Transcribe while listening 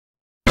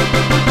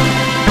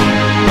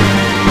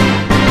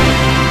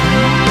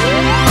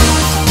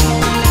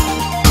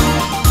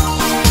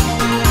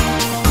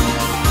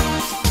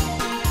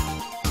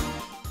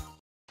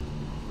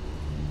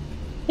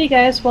Hey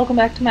guys, welcome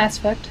back to Mass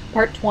Effect,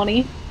 Part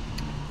 20.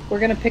 We're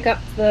going to pick up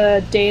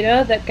the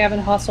data that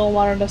Gavin Hossle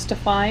wanted us to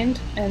find,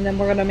 and then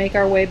we're going to make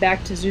our way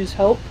back to Zoo's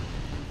Hope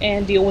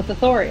and deal with the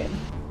Thorian.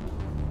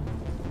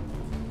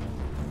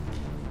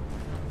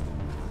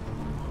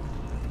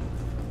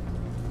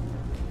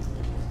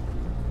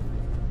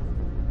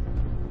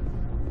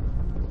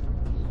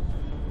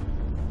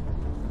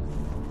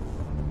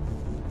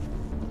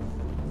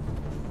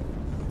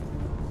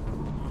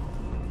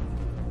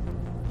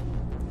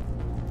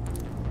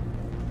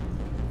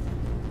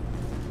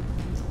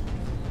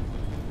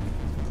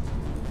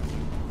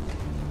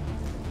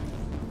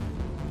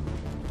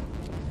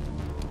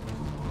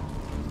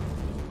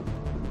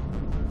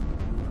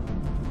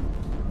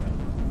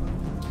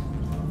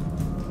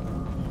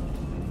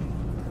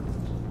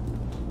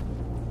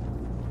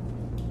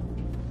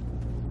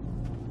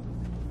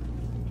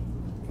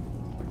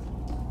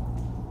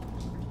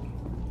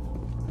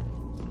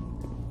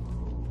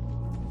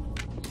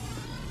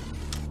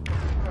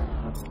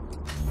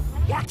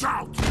 Watch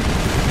out!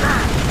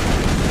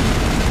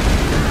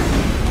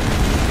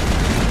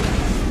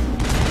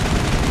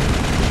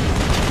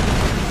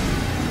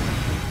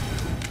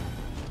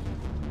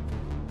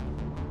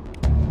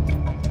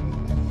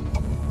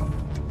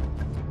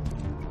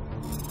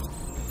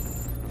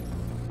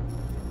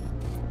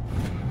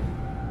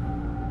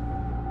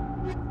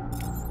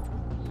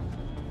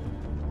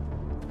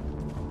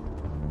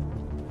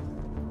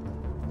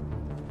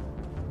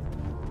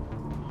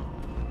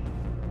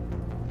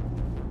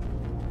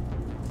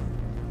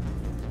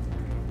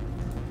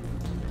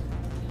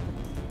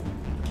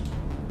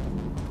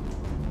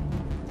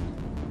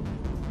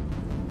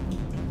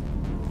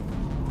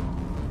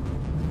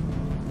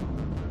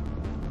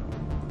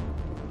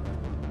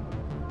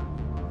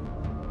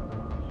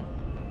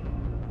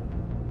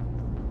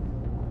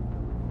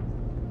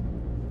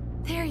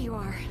 There you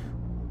are.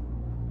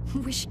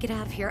 We should get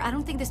out of here. I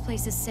don't think this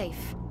place is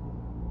safe.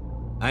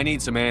 I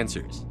need some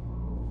answers.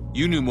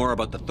 You knew more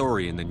about the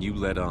Thorian than you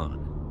let on.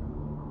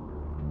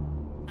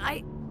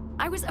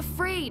 I was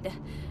afraid.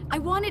 I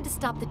wanted to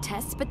stop the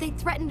tests, but they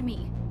threatened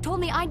me. Told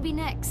me I'd be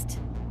next.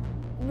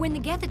 When the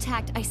Geth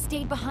attacked, I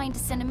stayed behind to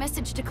send a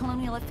message to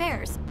Colonial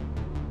Affairs.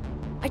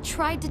 I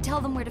tried to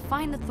tell them where to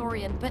find the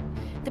Thorian, but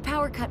the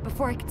power cut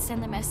before I could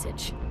send the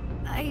message.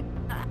 I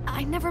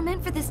never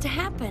meant for this to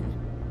happen.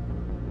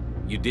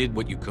 You did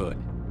what you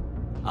could.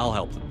 I'll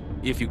help them,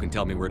 if you can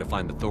tell me where to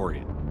find the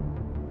Thorian.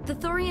 The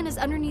Thorian is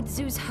underneath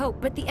Zoo's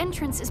Hope, but the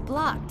entrance is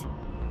blocked.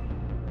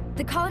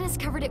 The colonists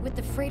covered it with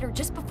the freighter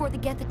just before the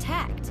Geth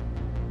attacked.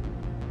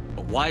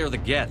 But why are the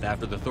Geth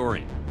after the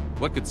Thorian?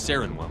 What could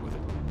Saren want with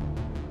it?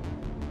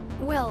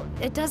 Well,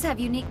 it does have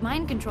unique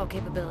mind control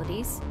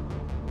capabilities.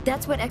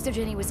 That's what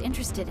ExoGeni was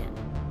interested in.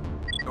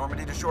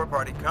 Normandy to shore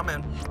party, come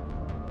in.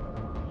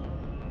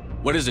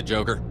 What is it,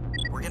 Joker?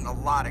 We're getting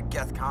a lot of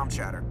Geth comm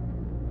chatter.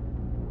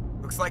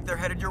 Looks like they're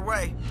headed your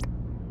way.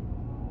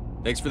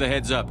 Thanks for the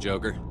heads up,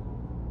 Joker.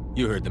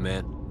 You heard the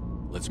man.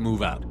 Let's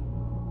move out.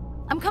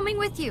 I'm coming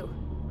with you.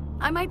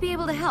 I might be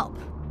able to help.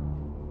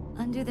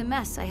 Undo the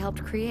mess I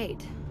helped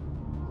create.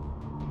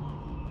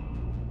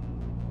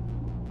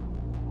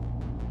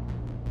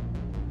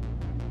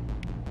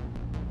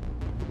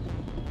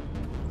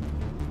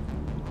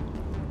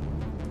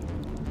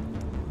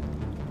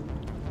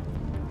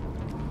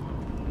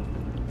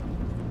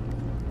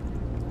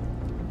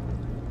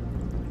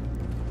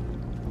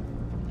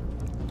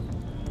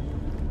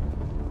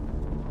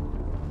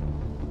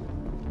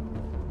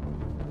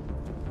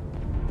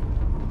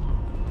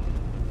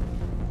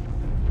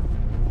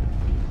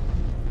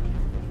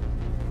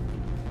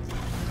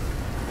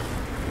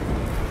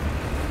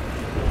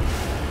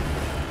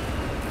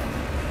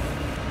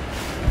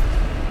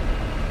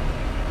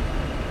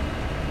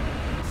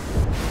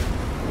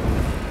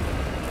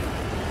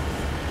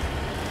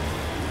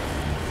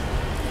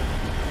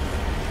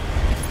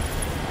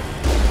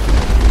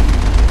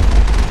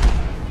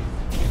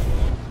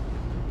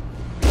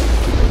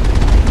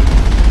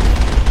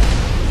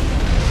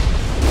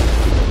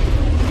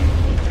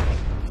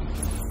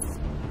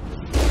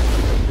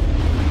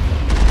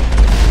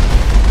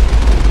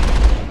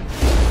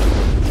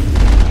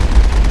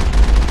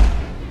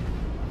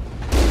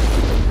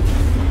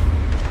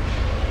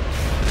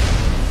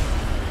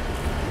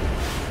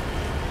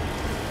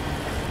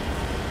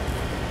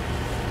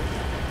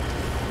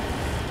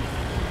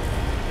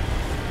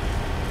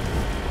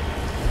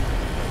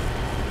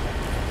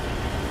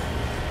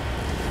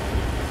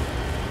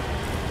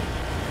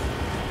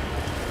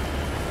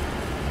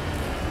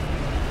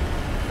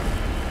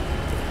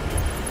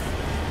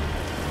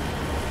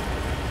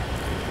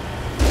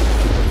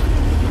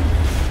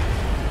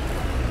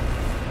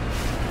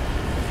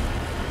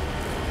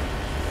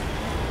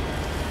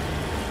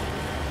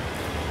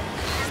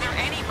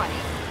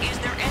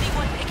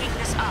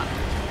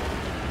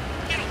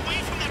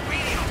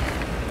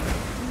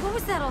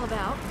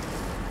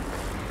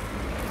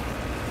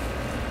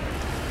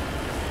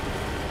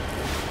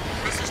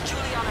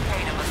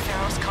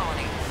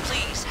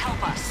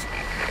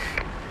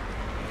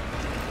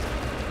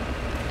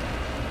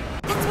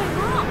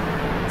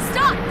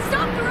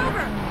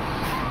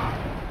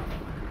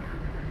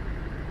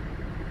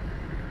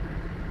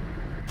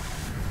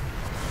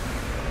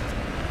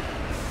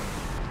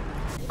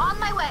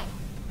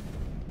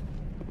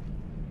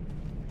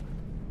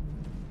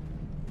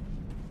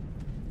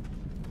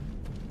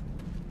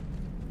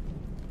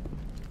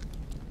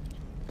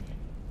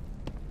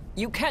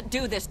 You can't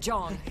do this,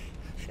 John.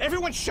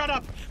 Everyone shut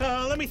up!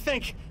 Let me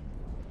think.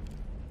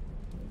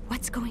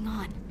 What's going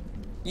on?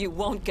 You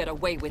won't get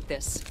away with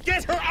this.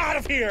 Get her out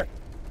of here!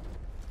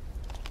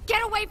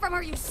 Get away from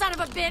her, you son of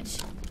a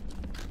bitch!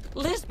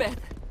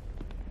 Lisbeth!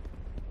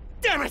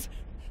 Damn it!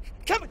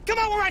 Come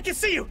out where I can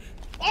see you!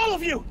 All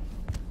of you!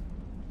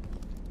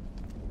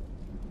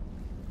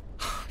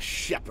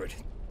 Shepard,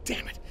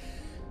 damn it.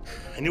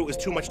 I knew it was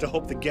too much to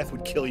hope the Geth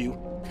would kill you.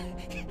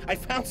 I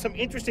found some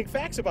interesting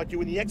facts about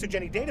you in the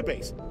ExoGeni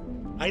database.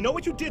 I know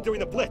what you did during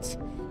the Blitz,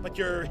 but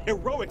your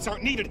heroics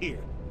aren't needed here.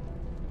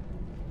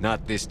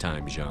 Not this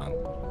time, Jean.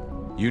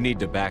 You need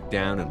to back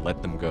down and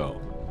let them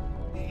go.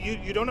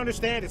 You don't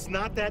understand, it's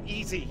not that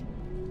easy.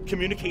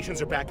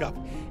 Communications are back up.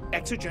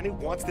 ExoGeni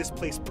wants this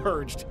place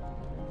purged.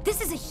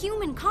 This is a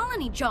human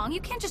colony, John.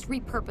 You can't just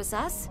repurpose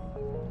us.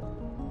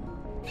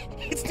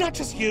 It's not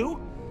just you.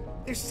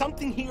 There's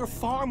something here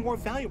far more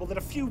valuable than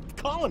a few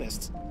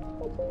colonists.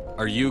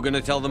 Are you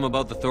gonna tell them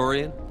about the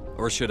Thorian?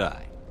 Or should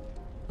I?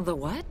 The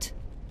what?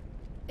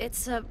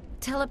 It's a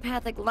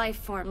telepathic life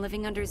form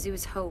living under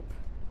Zoo's Hope.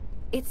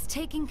 It's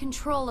taking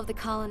control of the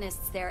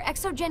colonists there.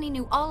 ExoGeni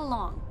knew all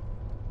along.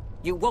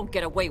 You won't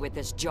get away with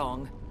this,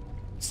 Jong.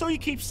 So you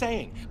keep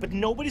saying, but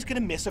nobody's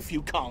gonna miss a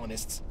few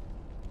colonists.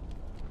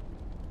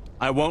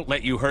 I won't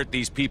let you hurt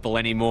these people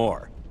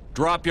anymore.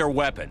 Drop your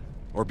weapon,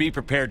 or be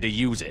prepared to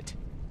use it.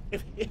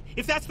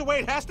 If that's the way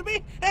it has to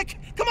be, heck,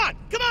 come on,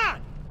 come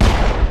on!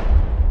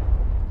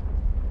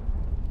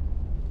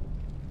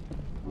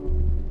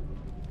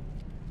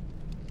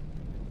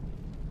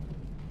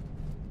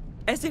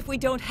 As if we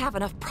don't have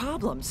enough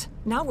problems.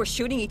 Now we're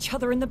shooting each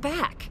other in the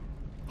back.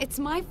 It's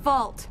my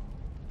fault.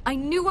 I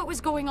knew what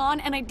was going on,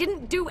 and I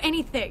didn't do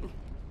anything.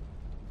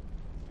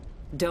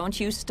 Don't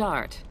you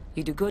start.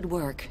 You do good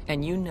work,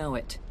 and you know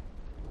it.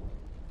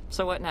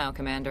 So what now,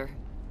 Commander?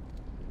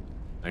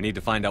 I need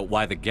to find out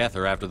why the Geth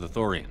are after the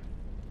Thorian.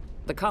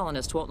 The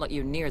colonists won't let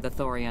you near the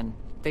Thorian.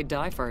 They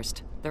die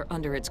first. They're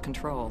under its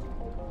control.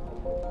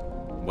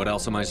 What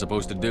else am I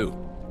supposed to do?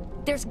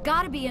 There's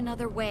gotta be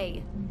another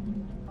way.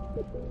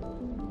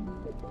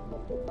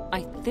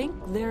 I think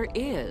there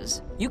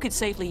is. You could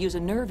safely use a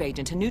nerve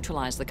agent to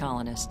neutralize the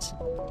colonists.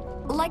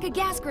 Like a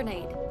gas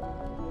grenade.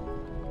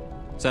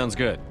 Sounds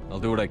good. I'll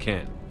do what I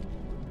can.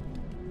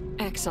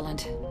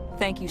 Excellent.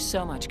 Thank you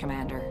so much,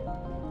 Commander.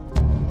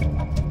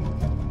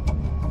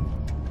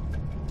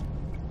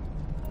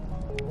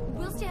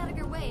 We'll stay out of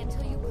your way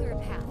until you clear a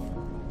path.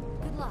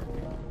 Good luck.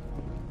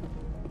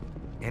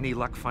 Any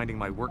luck finding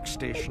my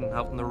workstation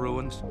out in the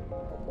ruins?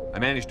 I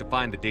managed to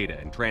find the data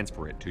and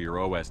transfer it to your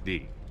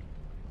OSD.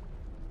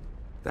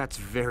 That's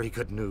very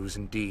good news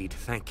indeed,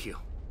 thank you.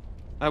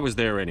 I was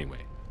there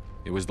anyway.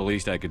 It was the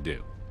least I could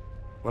do.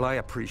 Well, I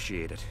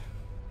appreciate it.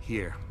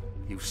 Here,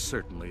 you've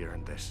certainly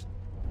earned this.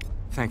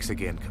 Thanks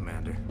again,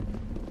 Commander.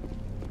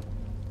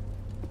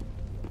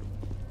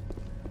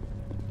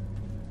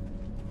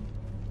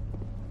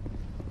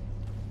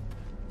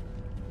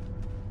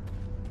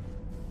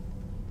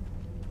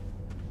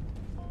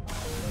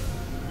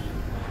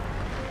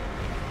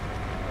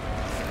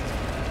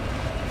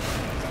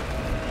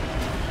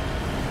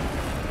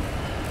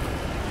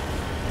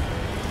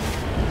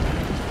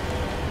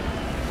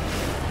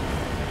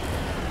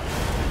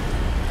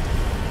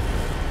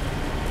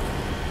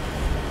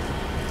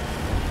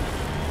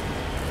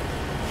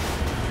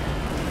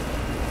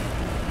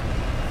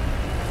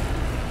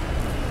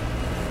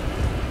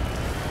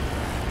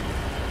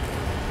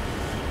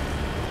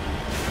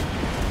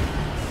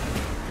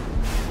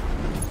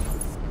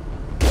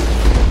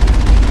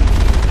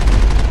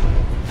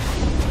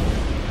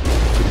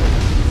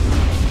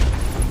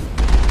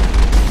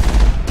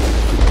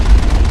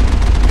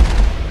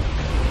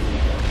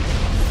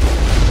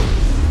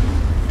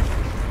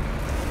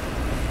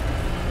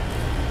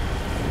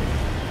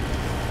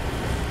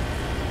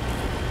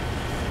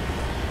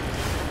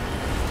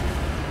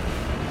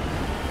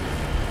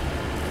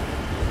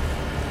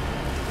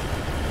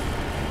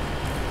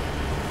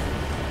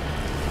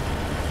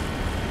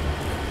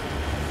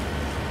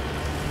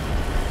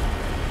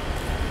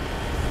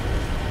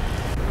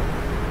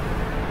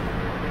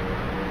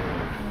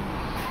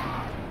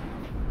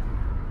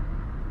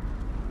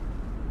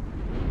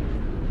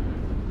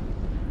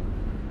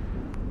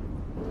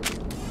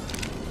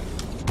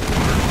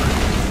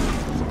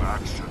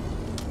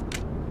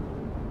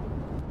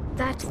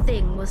 That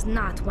thing was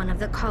not one of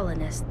the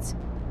colonists.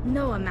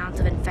 No amount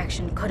of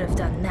infection could have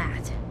done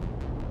that.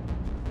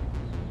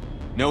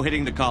 No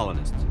hitting the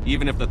colonists,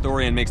 even if the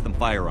Thorian makes them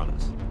fire on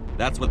us.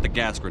 That's what the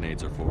gas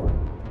grenades are for.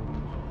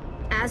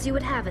 As you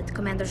would have it,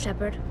 Commander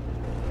Shepard.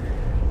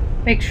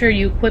 Make sure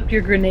you equip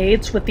your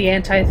grenades with the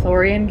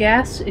anti-Thorian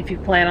gas if you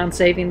plan on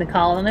saving the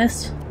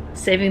colonists.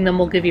 Saving them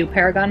will give you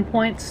Paragon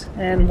points,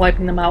 and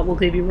wiping them out will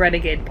give you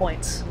Renegade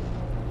points.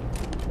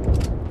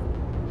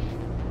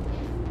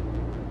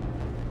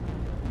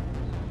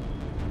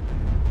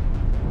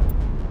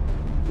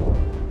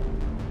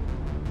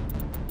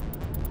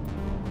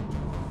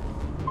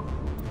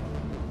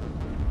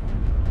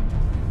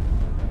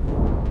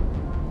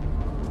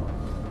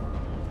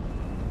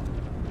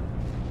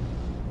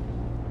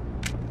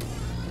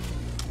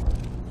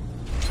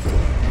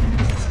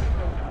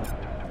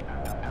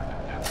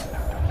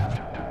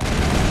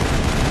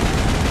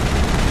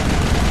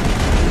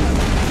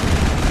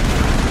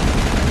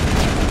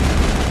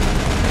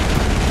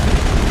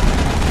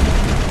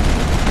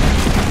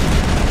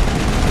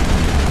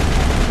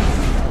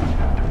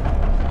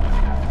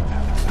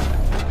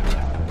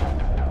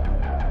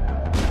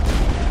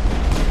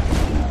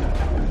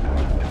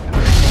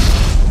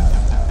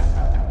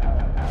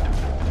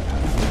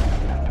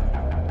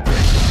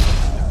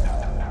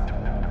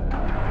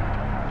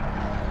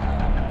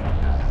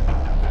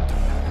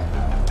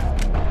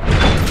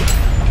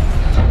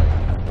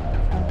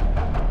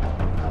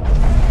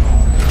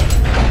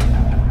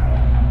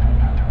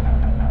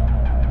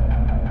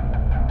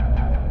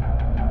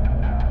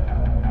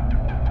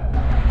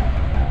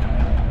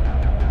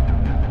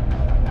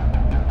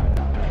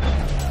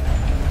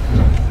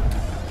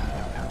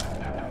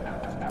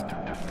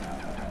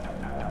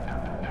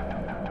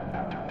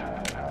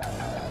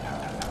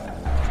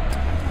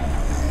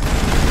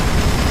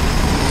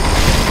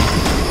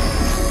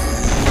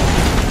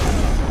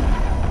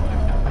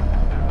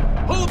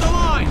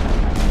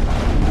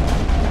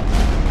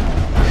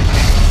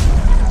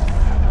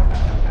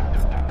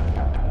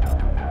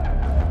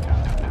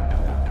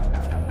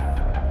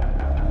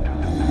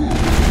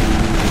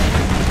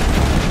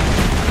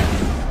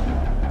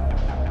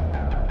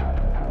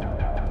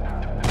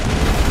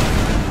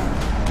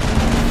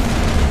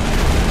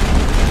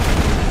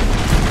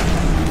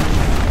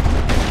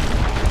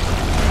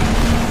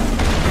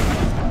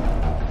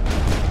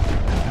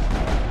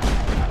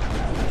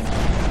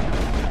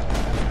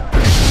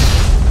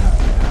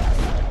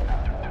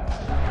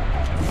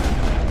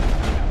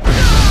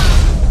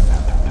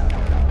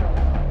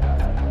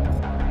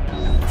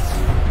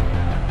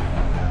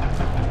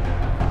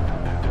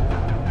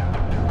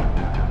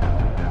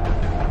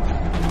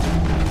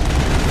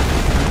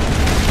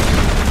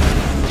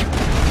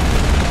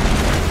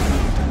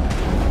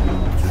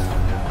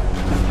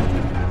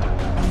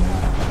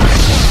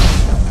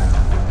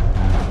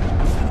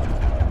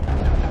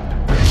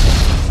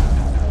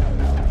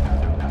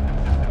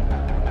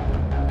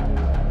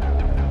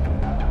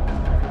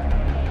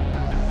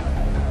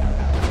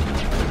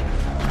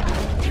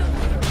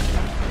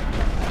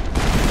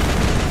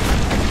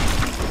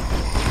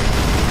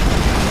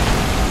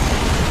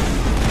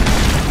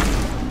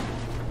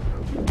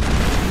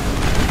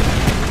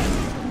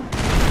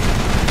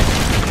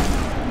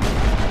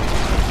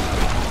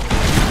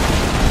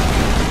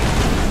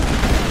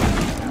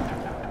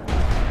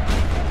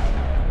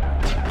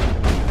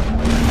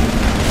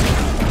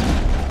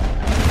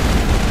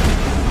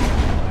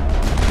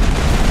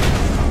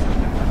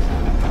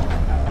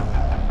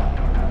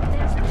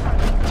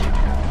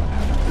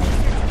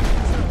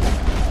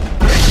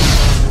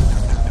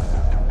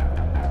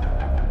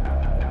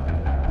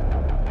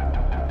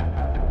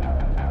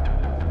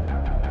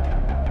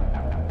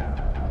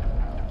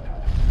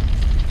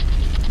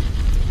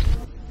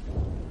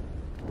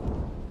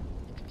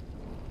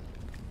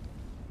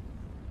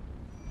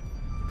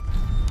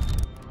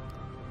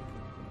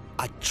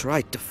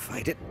 tried to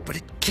fight it, but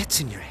it gets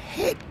in your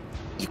head.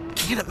 You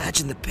can't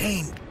imagine the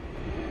pain.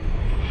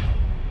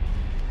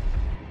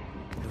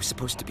 I was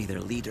supposed to be their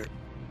leader.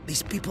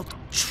 These people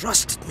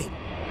trusted me.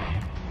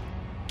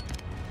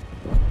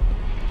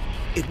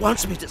 It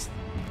wants me to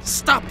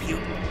stop you,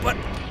 but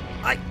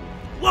I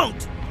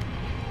won't.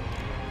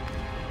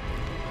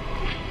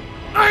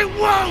 I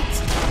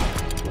won't!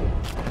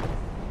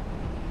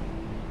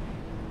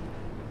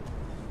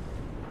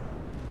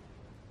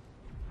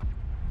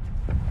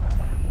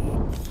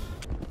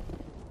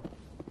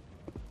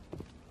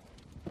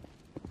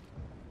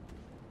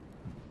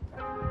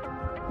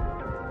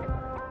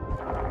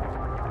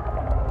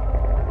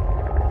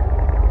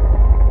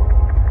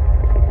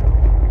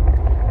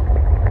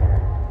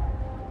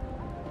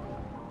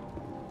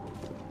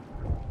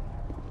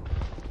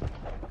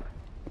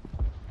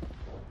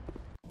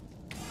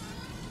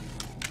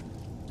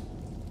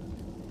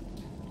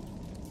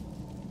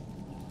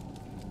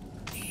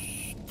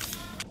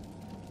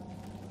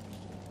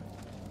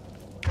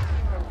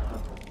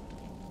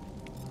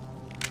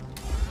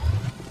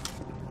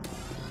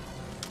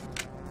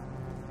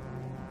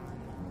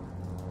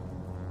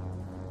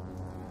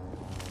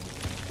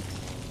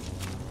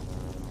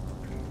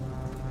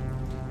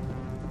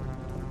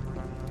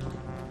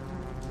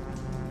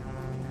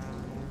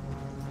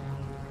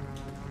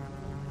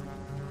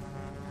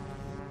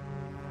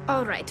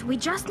 Alright, we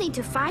just need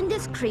to find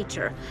this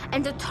creature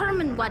and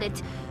determine what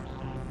it...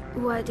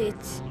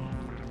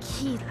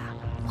 Keela,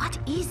 what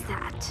is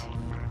that?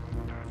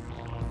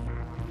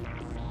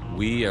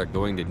 We are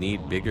going to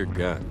need bigger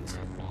guns.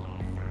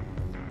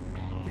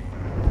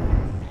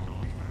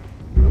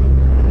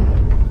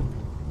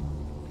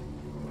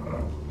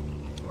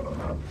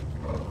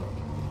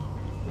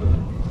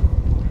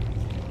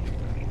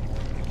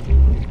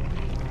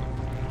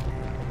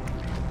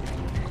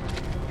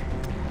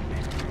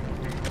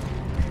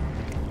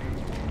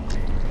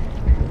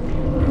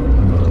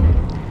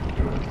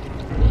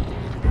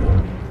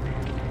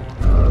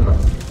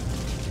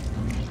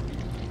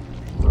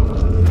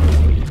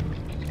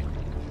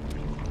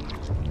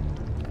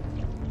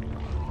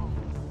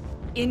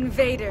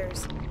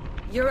 Invaders,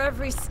 your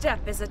every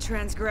step is a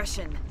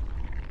transgression.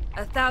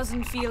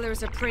 1,000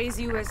 feelers appraise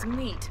you as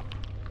meat,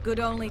 good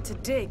only to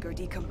dig or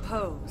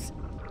decompose.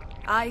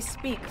 I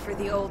speak for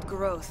the old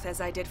growth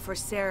as I did for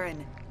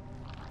Saren.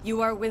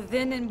 You are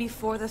within and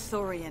before the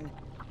Thorian.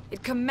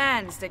 It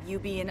commands that you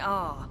be in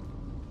awe.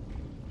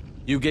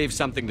 You gave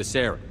something to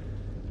Saren.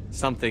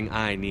 Something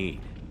I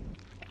need.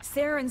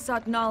 Saren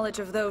sought knowledge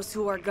of those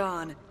who are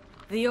gone.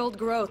 The old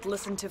growth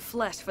listened to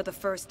flesh for the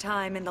first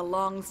time in the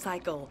long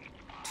cycle.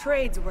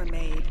 Trades were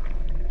made.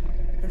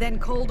 Then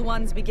cold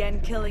ones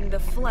began killing the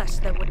flesh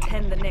that would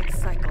tend the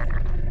next cycle.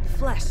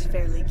 Flesh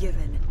fairly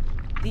given.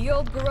 The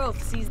old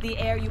growth sees the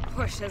air you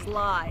push as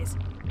lies.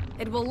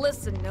 It will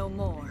listen no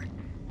more.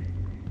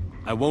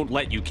 I won't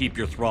let you keep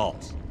your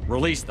thralls.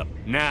 Release them,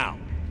 now!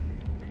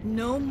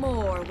 No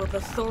more will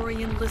the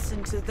Thorian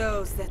listen to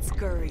those that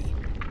scurry.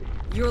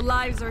 Your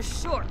lives are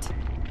short,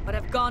 but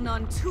have gone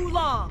on too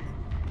long.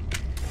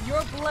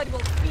 Your blood will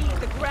feed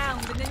the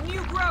ground in the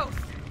new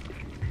growth.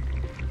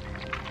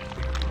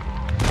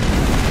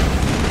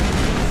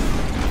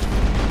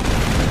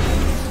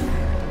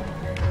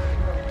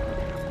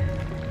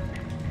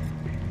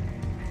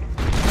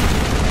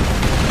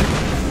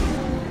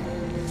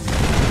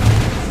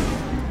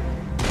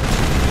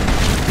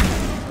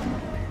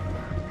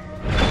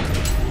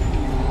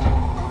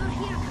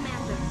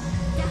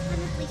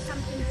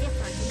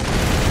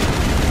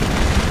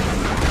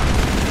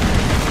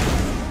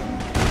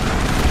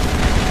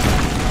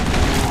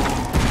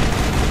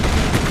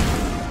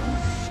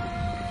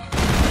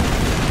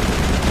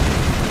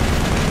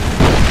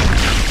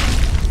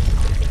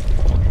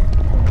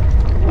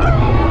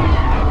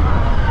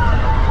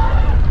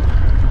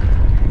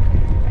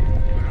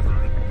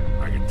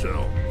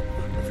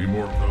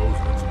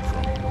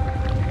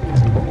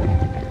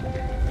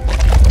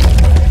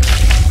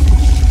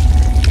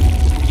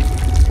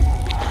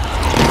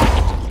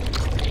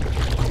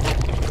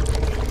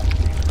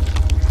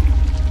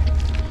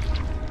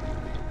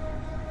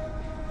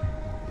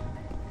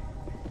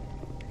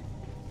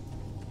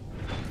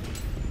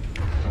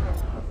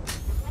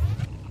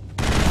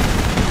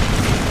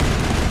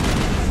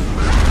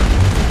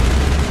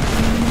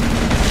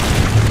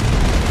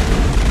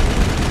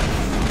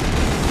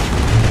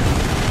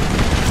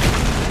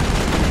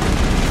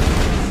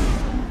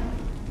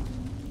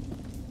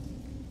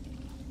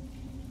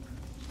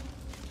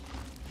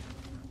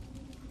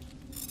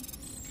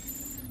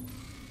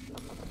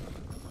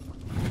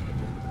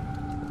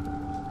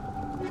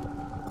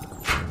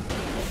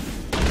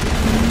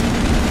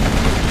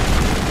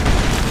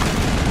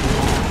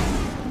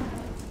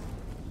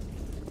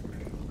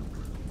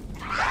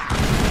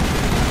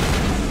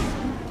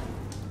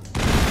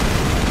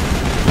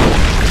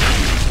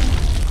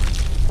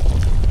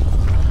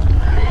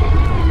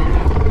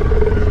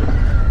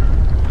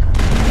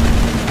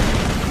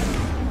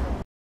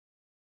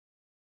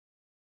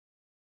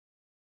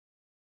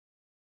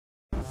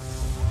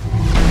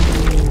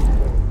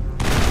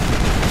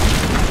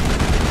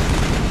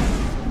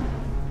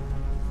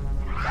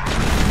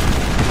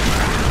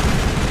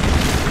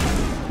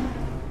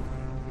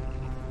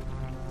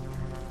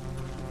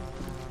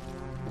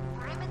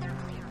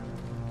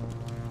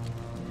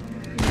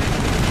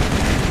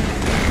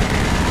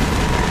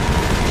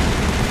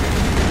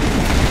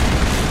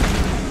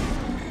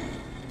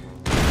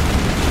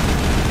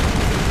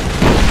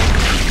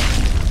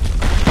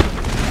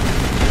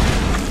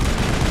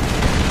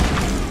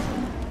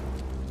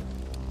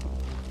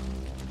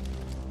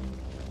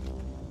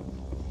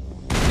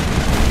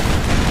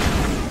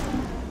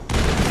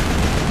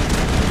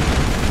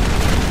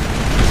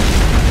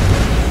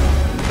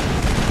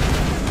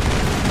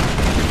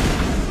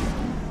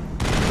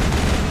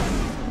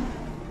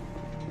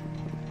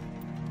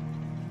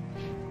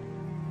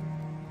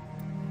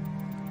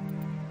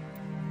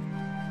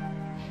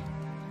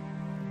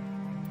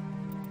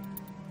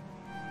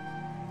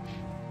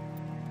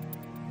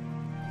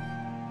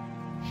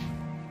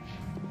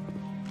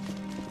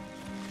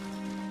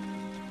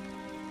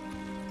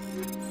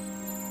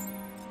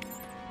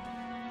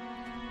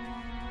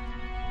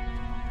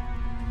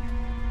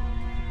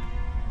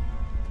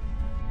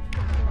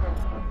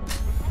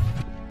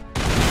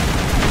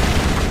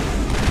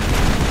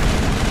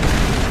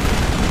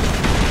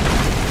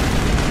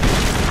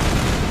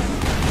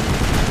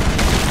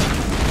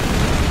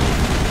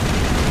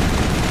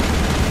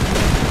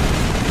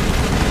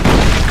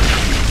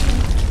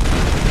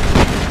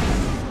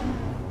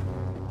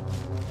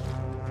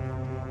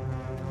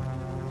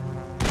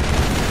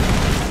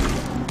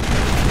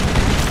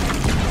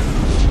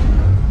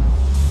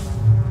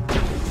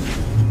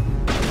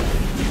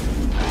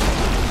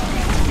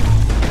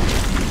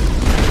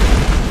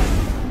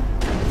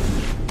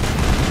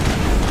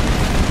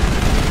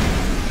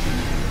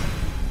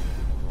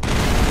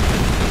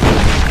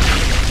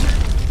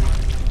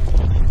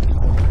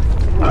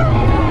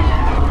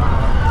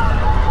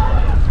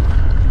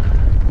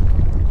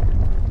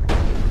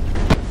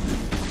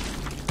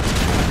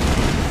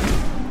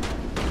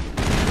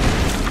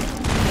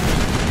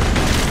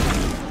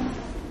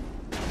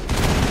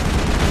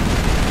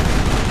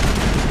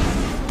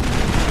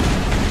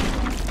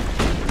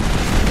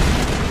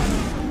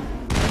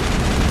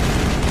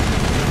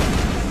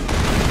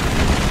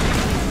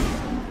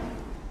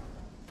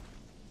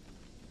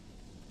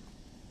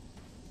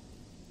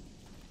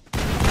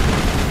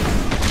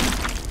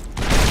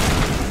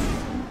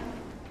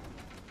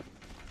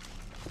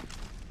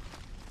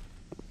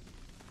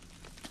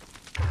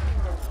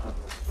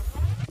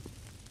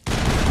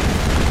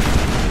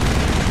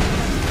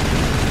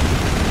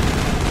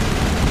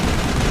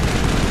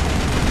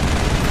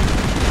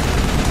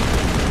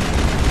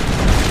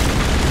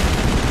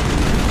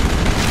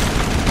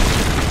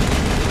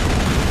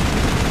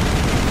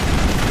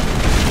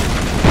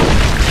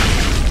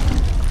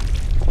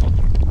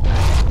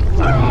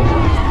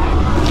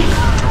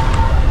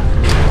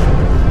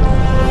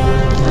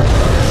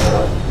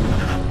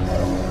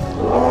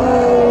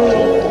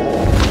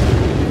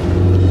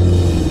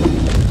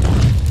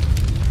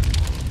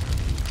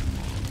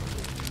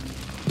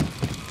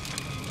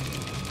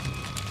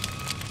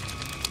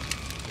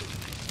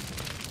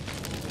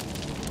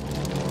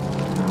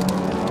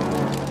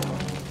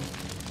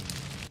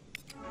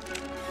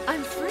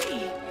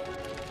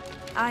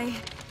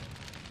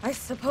 I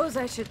suppose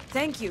I should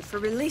thank you for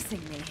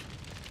releasing me.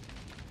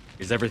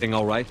 Is everything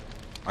all right?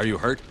 Are you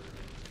hurt?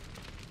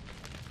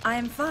 I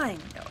am fine,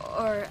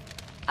 or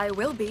I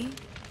will be,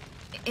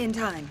 in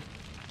time.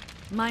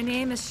 My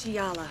name is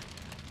Shiala.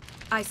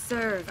 I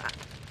served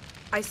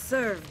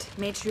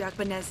Matriarch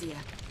Benezia.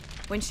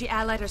 When she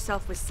allied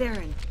herself with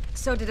Saren,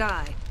 so did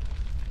I.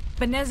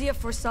 Benezia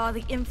foresaw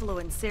the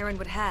influence Saren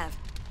would have.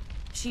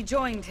 She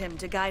joined him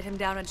to guide him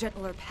down a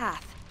gentler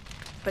path.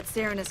 But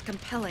Saren is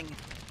compelling.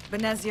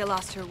 Benezia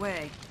lost her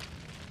way.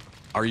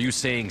 Are you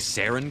saying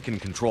Saren can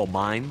control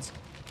minds?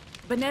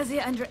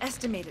 Benezia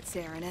underestimated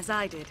Saren, as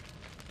I did.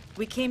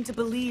 We came to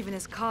believe in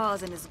his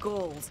cause and his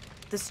goals.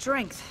 The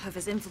strength of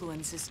his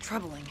influence is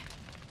troubling.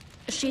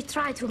 She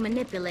tried to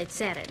manipulate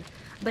Saren,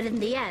 but in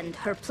the end,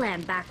 her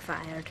plan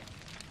backfired.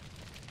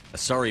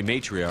 Asari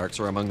matriarchs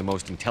are among the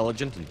most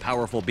intelligent and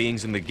powerful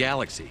beings in the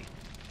galaxy.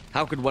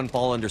 How could one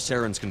fall under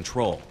Saren's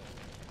control?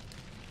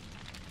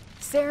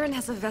 Saren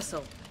has a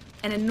vessel,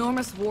 an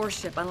enormous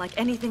warship unlike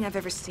anything I've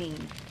ever seen.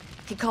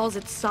 He calls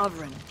it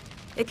Sovereign.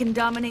 It can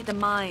dominate the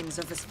minds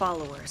of his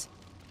followers.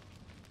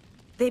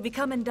 They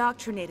become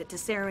indoctrinated to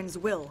Saren's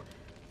will.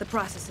 The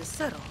process is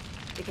subtle.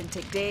 It can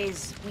take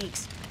days,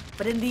 weeks,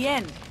 but in the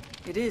end,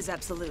 it is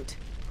absolute.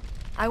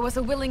 I was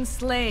a willing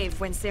slave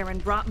when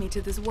Saren brought me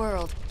to this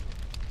world.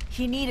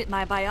 He needed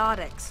my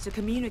biotics to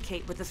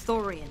communicate with the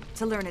Thorian,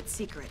 to learn its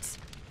secrets.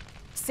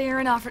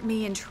 Saren offered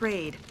me in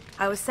trade.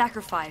 I was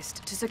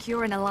sacrificed to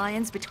secure an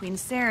alliance between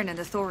Saren and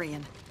the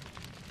Thorian.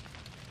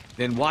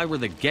 Then why were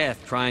the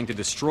Geth trying to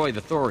destroy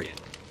the Thorian?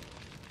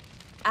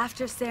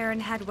 After Saren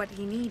had what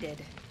he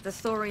needed, the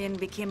Thorian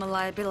became a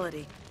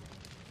liability.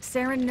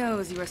 Saren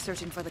knows you are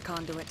searching for the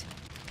conduit.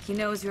 He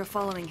knows you are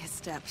following his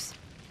steps.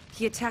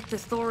 He attacked the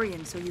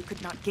Thorian so you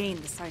could not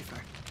gain the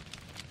cipher.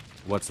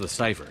 What's the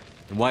cipher?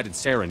 And why did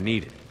Saren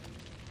need it?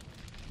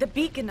 The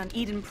beacon on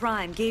Eden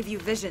Prime gave you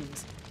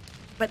visions.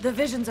 But the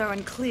visions are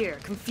unclear,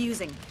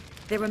 confusing.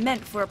 They were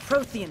meant for a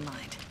Prothean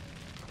mind.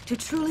 To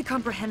truly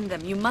comprehend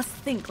them, you must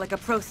think like a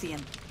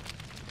Prothean.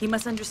 You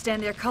must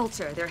understand their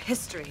culture, their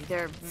history,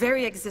 their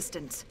very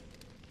existence.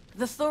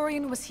 The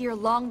Thorian was here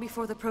long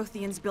before the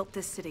Protheans built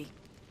this city.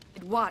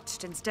 It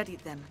watched and studied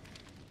them.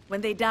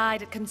 When they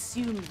died, it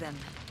consumed them.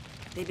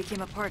 They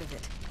became a part of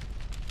it.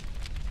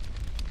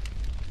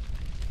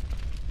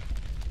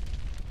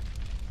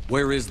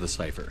 Where is the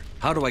cipher?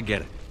 How do I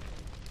get it?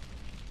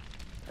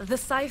 The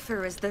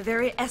cipher is the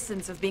very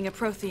essence of being a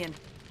Prothean.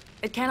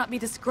 It cannot be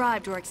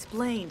described or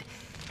explained.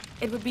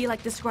 It would be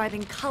like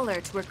describing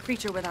color to a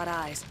creature without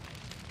eyes.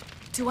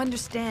 To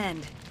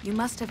understand, you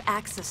must have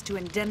access to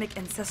endemic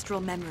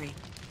ancestral memory.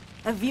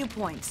 A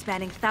viewpoint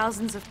spanning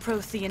thousands of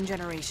Prothean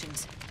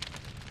generations.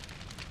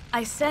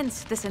 I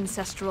sensed this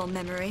ancestral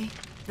memory,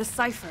 the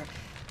cipher,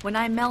 when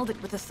I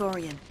melded with the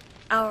Thorian.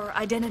 Our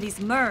identities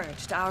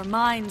merged, our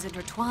minds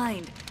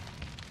intertwined.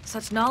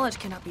 Such knowledge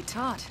cannot be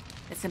taught.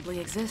 It simply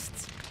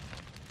exists.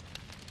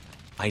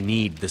 I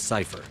need the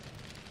cipher.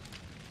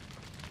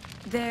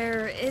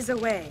 There is a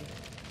way.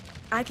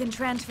 I can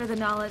transfer the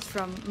knowledge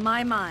from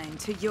my mind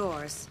to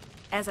yours,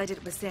 as I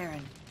did with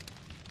Saren.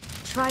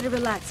 Try to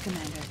relax,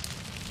 Commander.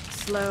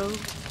 Slow,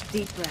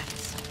 deep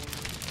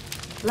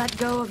breaths. Let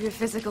go of your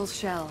physical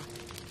shell.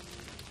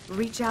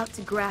 Reach out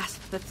to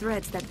grasp the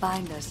threads that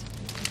bind us,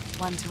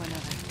 one to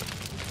another.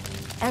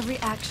 Every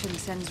action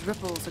sends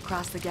ripples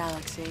across the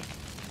galaxy.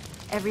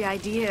 Every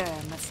idea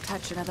must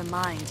touch another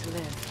mind to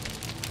live.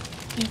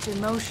 Each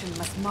emotion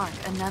must mark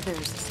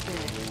another's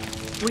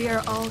spirit. We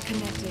are all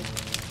connected.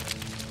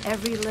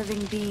 Every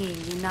living being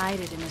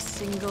united in a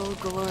single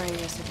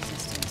glorious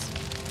existence.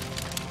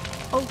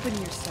 Open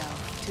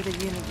yourself to the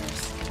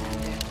universe,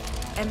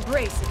 Commander.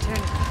 Embrace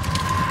eternity.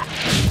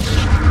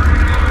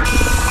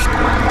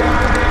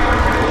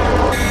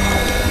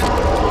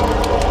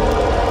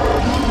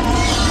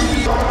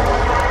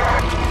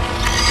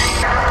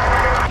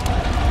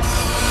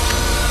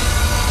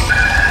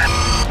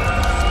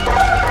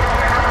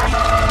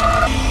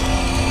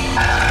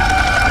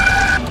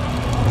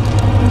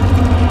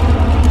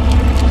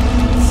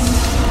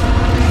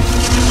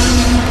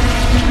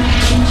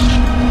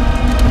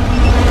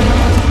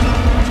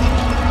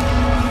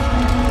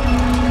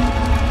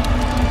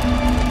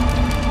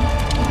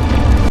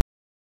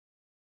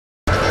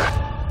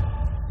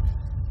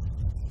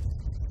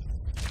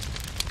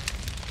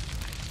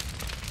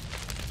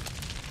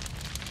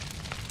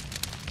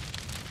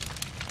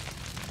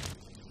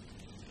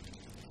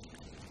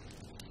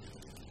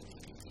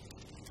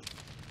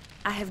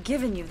 I have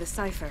given you the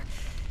cipher,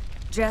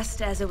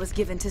 just as it was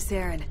given to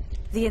Saren.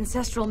 The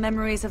ancestral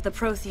memories of the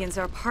Protheans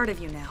are part of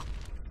you now.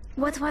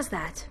 What was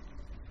that?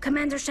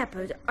 Commander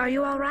Shepard, are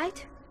you all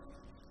right?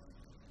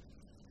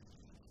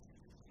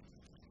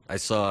 I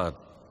saw...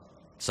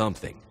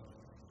 something.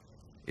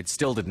 It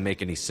still didn't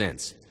make any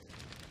sense.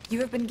 You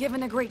have been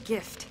given a great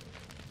gift.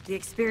 The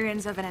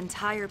experience of an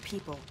entire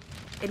people.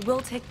 It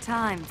will take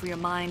time for your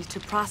mind to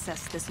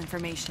process this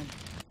information.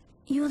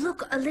 You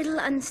look a little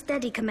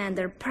unsteady,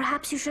 Commander.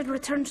 Perhaps you should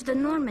return to the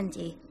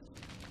Normandy.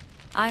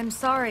 I'm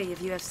sorry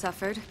if you have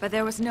suffered, but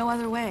there was no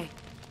other way.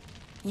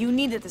 You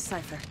needed the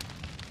cipher.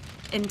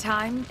 In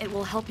time, it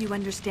will help you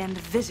understand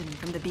the vision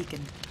from the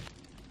beacon.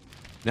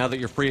 Now that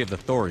you're free of the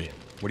Thorian,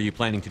 what are you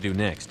planning to do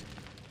next?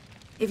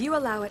 If you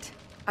allow it,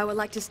 I would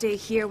like to stay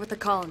here with the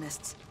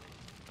colonists.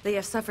 They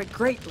have suffered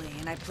greatly,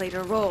 and I played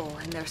a role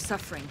in their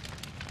suffering.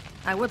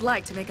 I would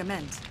like to make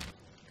amends.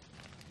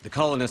 The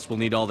colonists will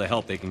need all the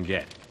help they can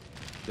get.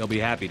 They'll be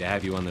happy to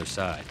have you on their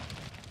side.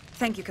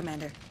 Thank you,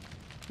 Commander.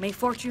 May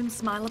fortune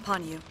smile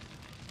upon you.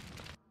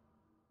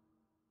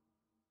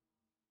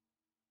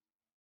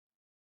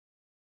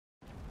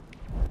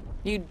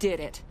 You did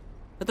it.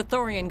 With the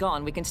Thorian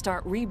gone, we can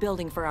start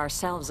rebuilding for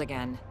ourselves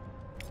again.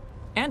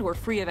 And we're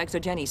free of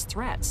ExoGeni's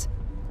threats.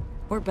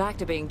 We're back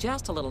to being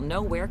just a little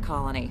nowhere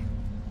colony.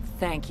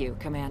 Thank you,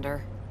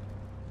 Commander.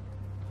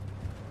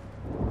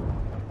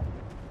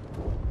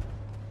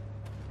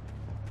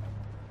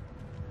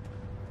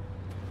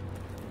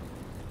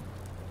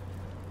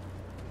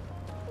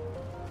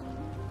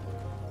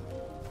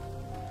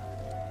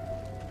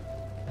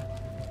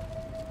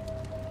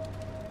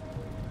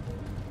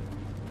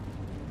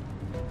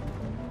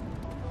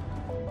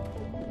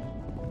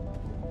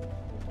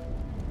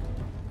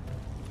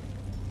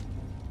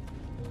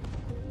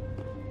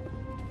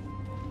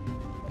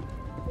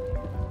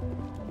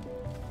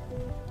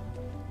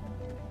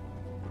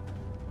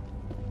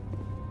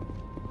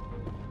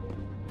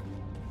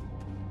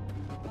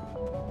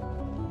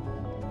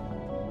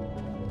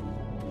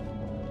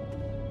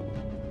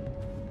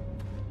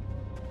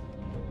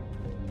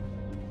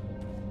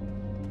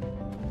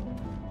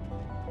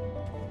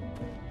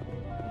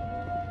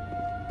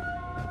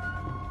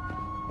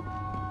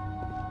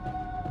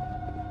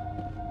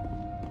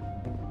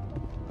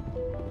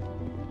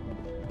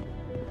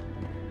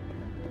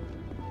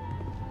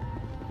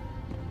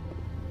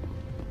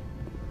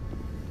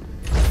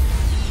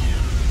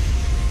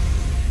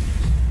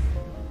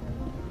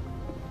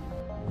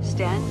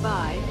 Stand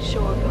by,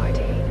 shore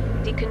party.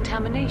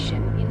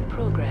 Decontamination in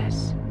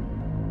progress.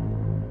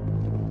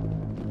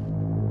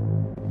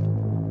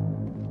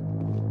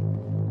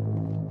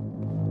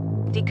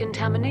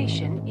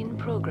 Decontamination in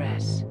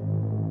progress.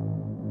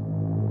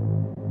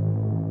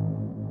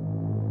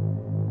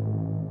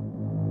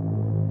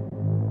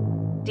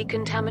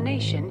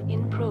 Decontamination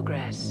in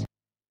progress.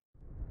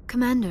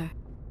 Commander,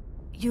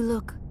 you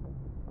look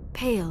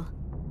pale.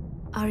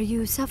 Are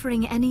you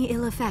suffering any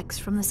ill effects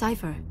from the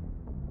cipher?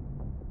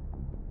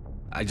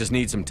 I just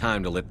need some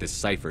time to let this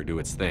cipher do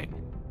its thing.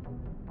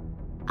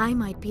 I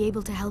might be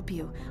able to help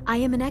you. I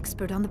am an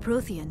expert on the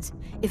Protheans.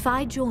 If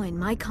I join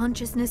my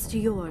consciousness to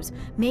yours,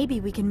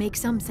 maybe we can make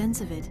some sense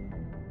of it.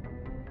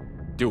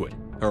 Do it.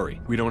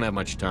 Hurry. We don't have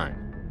much time.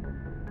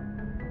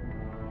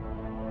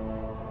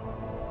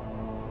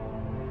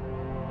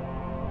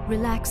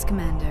 Relax,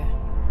 Commander.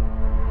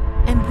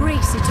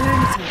 Embrace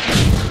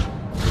eternity.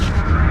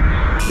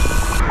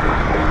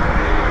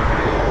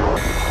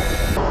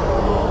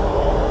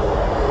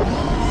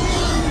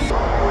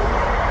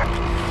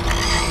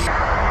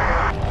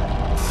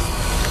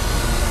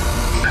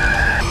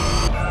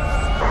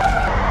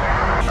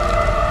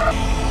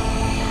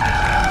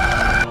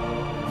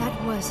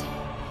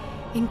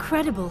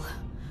 Incredible.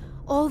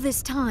 All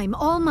this time,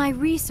 all my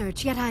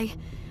research, yet I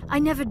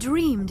never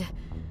dreamed.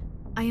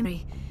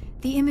 The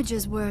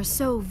images were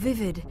so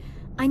vivid.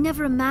 I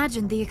never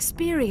imagined the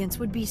experience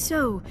would be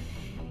so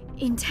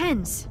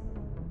intense.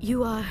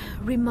 You are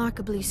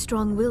remarkably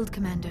strong-willed,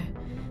 Commander.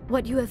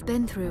 What you have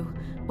been through,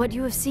 what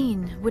you have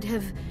seen, would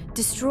have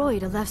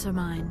destroyed a lesser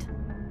mind.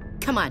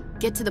 Come on,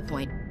 get to the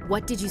point.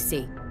 What did you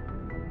see?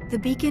 The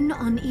beacon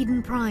on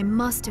Eden Prime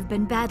must have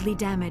been badly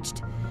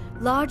damaged.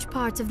 Large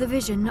parts of the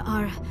vision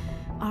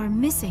are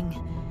missing.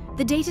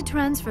 The data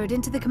transferred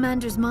into the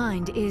commander's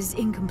mind is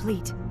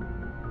incomplete.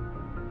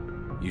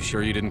 You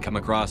sure you didn't come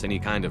across any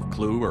kind of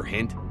clue or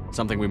hint?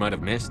 Something we might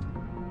have missed?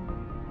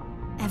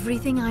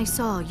 Everything I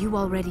saw you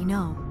already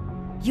know.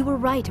 You were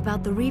right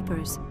about the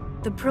Reapers.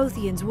 The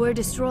Protheans were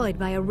destroyed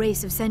by a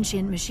race of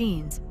sentient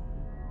machines.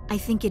 I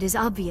think it is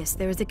obvious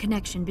there is a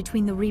connection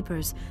between the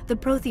Reapers, the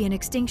Prothean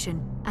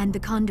extinction, and the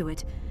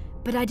Conduit,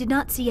 but I did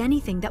not see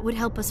anything that would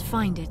help us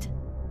find it.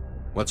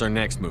 What's our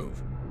next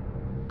move?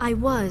 I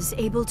was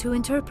able to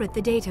interpret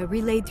the data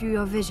relayed through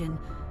your vision,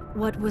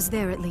 what was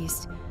there at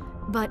least,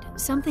 but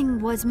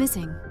something was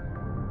missing.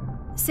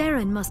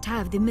 Saren must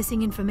have the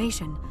missing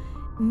information.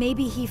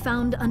 Maybe he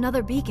found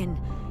another beacon.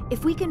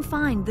 If we can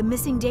find the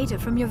missing data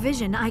from your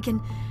vision, I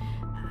can...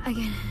 I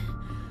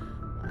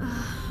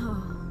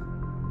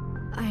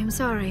am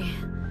sorry.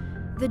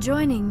 The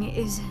joining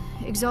is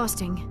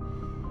exhausting.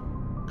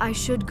 I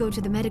should go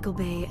to the medical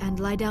bay and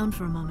lie down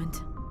for a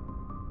moment.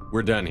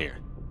 We're done here.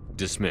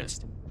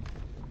 Dismissed.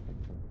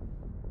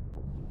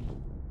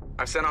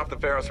 I've sent off the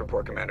Pharos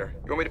report, Commander.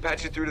 You want me to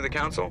patch you through to the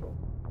Council?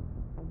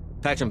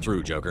 Patch him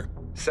through, Joker.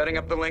 Setting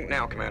up the link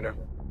now, Commander.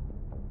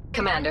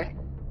 Commander,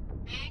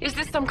 is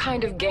this some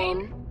kind of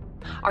game?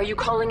 Are you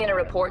calling in a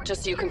report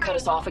just so you can cut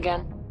us off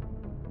again?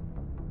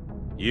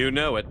 You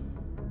know it.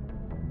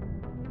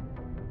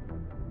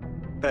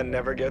 That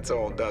never gets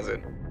old, does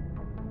it?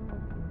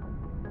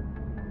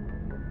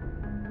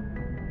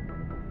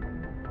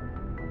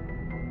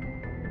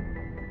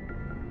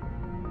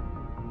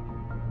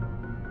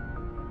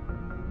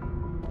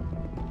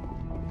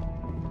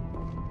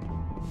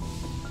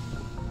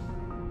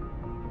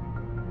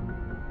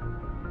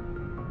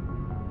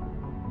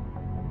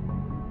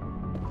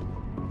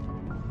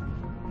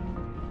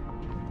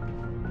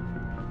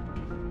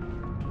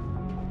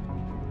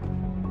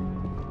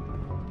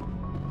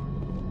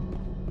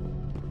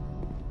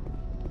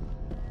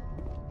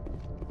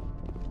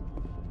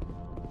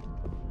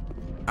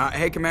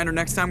 Hey, Commander,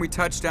 next time we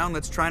touch down,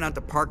 let's try not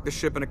to park the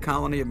ship in a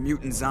colony of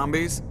mutant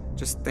zombies.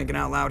 Just thinking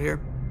out loud here.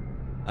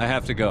 I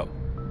have to go.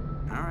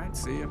 All right,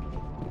 see ya.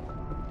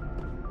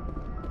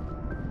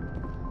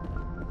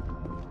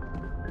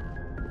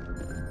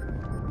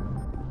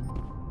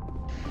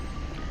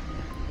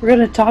 We're going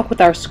to talk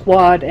with our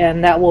squad,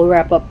 and that will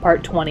wrap up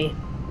part 20.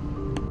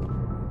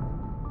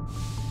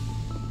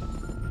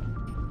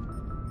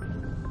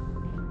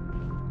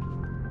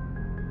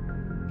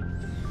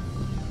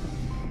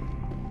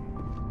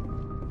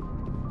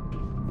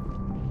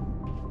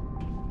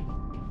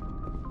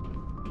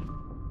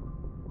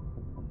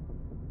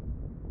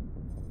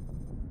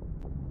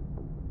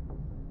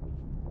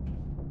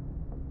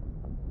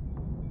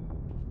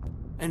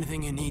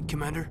 Anything you need,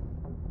 Commander?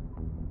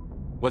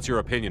 What's your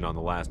opinion on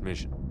the last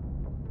mission?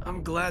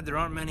 I'm glad there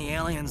aren't many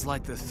aliens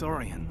like the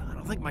Thorian. I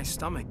don't think my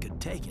stomach could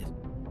take it.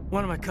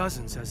 One of my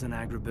cousins has an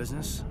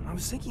agribusiness. I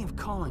was thinking of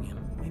calling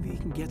him. Maybe he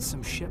can get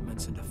some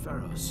shipments into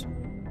Pharos.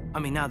 I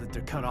mean, now that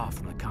they're cut off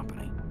from the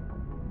company.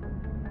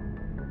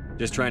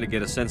 Just trying to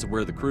get a sense of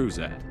where the crew's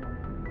at.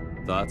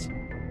 Thoughts?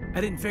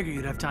 I didn't figure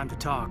you'd have time to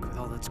talk with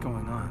all that's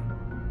going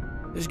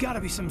on. There's gotta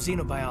be some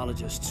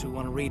xenobiologists who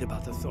want to read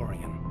about the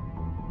Thorian.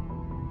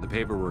 The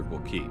paperwork will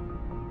keep.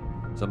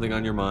 Something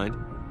on your mind?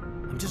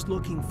 I'm just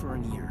looking for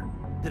an ear.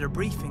 The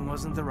debriefing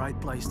wasn't the right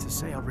place to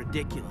say how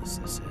ridiculous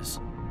this is.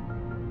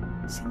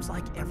 Seems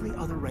like every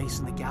other race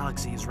in the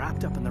galaxy is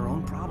wrapped up in their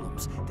own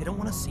problems. They don't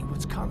want to see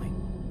what's coming.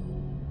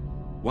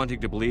 Wanting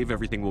to believe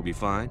everything will be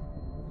fine?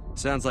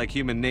 Sounds like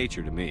human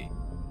nature to me.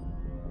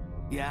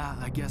 Yeah,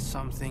 I guess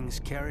some things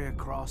carry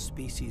across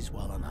species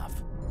well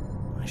enough.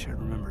 I should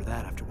remember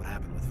that after what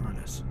happened with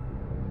Vernus.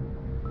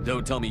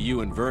 Don't tell me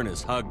you and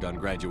Vernus hugged on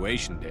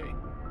graduation day.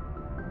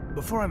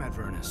 Before I met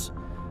Vernus,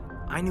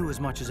 I knew as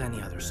much as any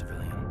other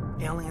civilian.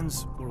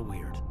 Aliens were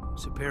weird,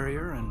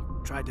 superior, and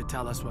tried to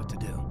tell us what to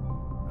do.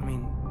 I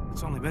mean,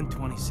 it's only been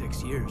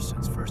 26 years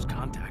since first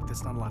contact.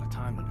 That's not a lot of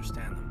time to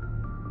understand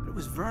them. But it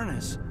was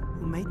Vernus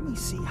who made me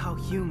see how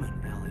human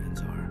aliens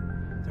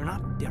are. They're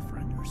not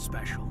different or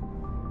special.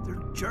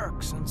 They're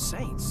jerks and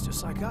saints,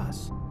 just like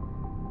us.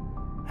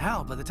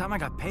 Hell, by the time I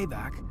got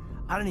payback,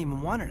 I didn't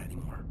even want it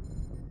anymore.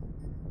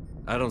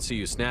 I don't see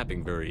you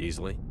snapping very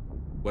easily.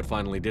 What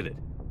finally did it?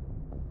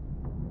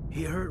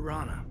 He hurt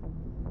Rana.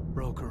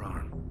 Broke her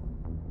arm.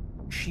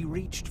 She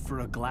reached for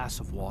a glass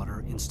of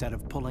water instead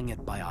of pulling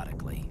it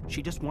biotically.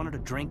 She just wanted a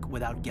drink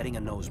without getting a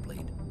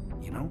nosebleed,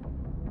 you know?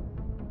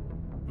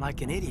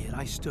 Like an idiot,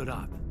 I stood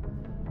up.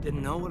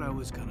 Didn't know what I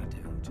was gonna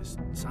do, just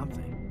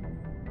something.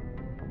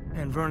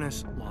 And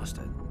Vernus lost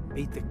it.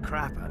 Beat the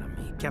crap out of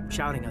me. Kept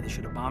shouting how they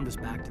should have bombed us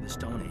back to the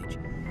Stone Age.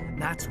 And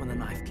that's when the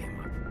knife came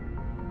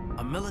up.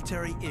 A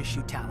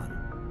military-issue talon,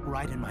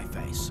 right in my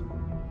face.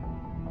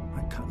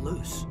 I cut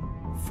loose.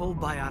 Full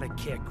biotic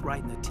kick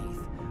right in the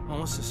teeth.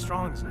 Almost as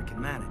strong as I can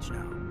manage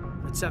now.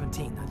 At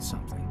 17, that's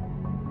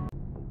something.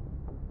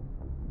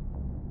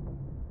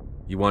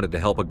 You wanted to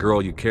help a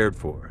girl you cared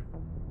for.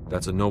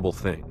 That's a noble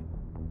thing.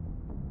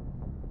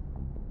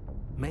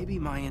 Maybe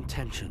my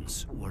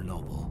intentions were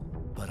noble,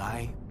 but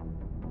I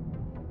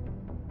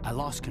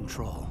lost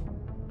control.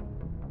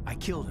 I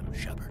killed him,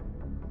 Shepard.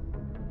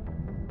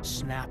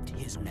 Snapped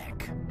his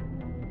neck.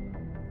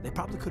 They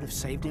probably could have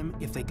saved him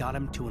if they got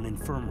him to an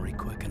infirmary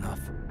quick enough.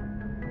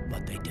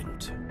 But they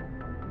didn't.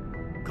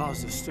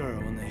 Caused a stir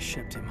when they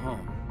shipped him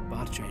home.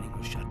 Bot training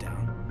was shut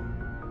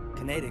down.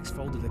 Kinetics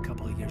folded a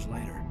couple of years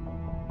later.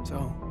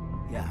 So,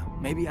 yeah,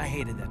 maybe I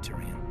hated that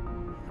Thorian.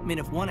 I mean,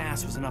 if one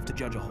ass was enough to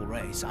judge a whole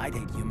race, I'd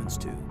hate humans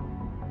too.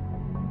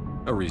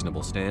 A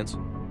reasonable stance.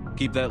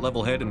 Keep that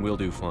level head and we'll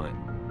do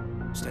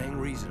fine. Staying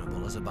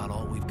reasonable is about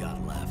all we've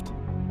got left.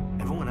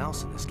 Everyone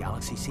else in this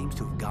galaxy seems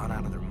to have gone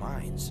out of their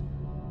minds.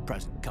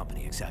 Present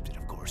company accepted,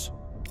 of course.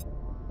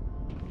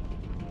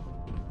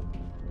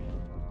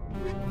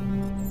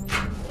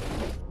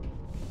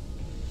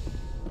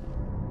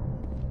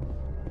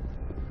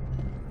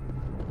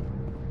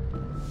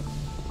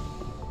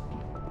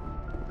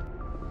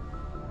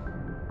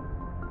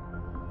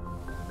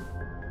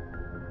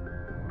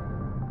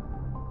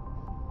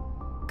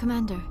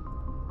 Commander,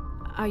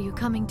 are you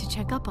coming to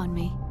check up on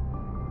me?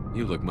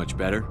 You look much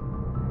better.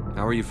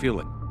 How are you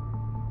feeling?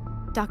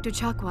 Dr.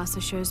 Chakwas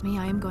assures me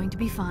I am going to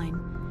be fine.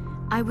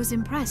 I was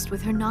impressed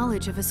with her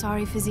knowledge of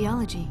Asari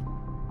physiology.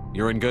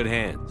 You're in good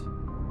hands.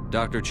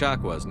 Dr.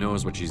 Chakwas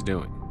knows what she's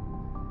doing.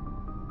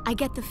 I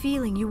get the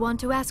feeling you want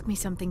to ask me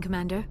something,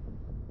 Commander.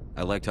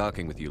 I like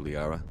talking with you,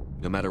 Liara,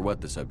 no matter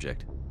what the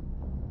subject.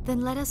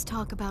 Then let us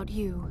talk about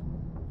you.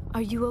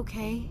 Are you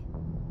okay?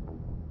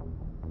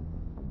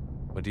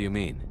 What do you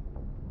mean?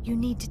 You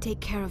need to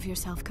take care of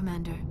yourself,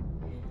 Commander.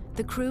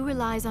 The crew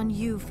relies on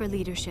you for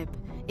leadership.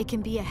 It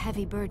can be a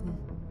heavy burden.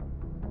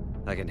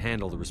 I can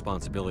handle the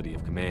responsibility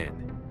of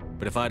command.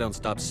 But if I don't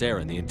stop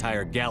Saren, the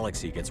entire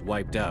galaxy gets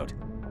wiped out.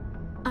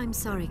 I'm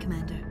sorry,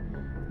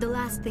 Commander. The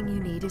last thing you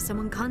need is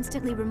someone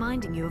constantly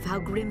reminding you of how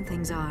grim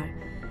things are.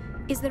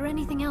 Is there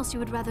anything else you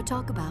would rather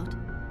talk about?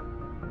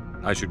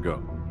 I should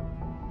go.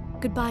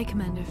 Goodbye,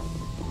 Commander.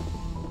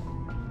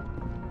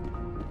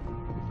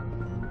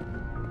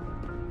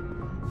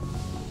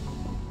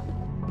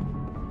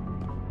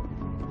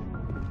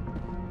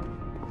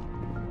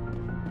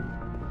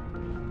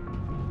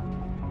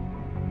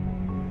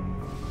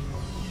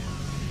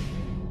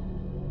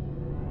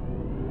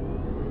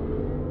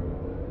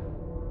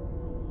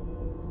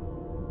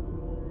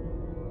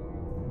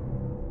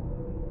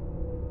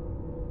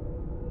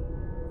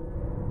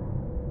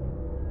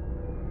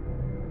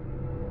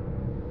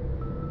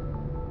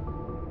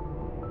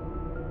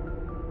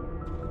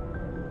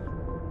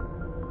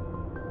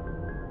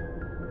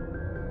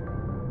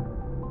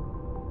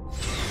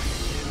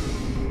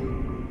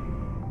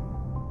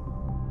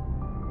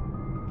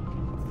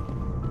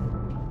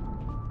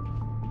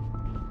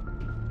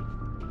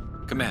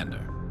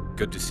 Commander,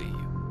 good to see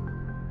you.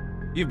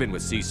 You've been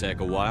with CSEC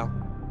a while.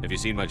 Have you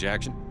seen much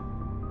action?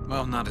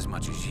 Well, not as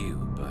much as you,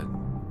 but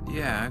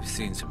yeah, I've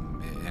seen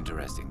some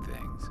interesting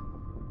things.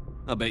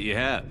 I'll bet you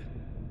have.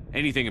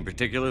 Anything in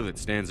particular that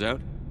stands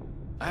out?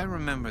 I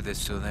remember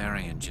this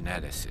Thorian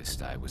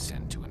geneticist I was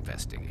sent to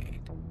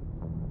investigate.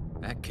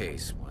 That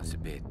case was a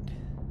bit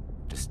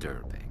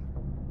disturbing.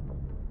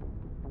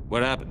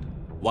 What happened?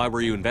 Why were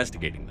you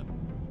investigating them?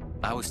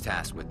 I was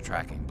tasked with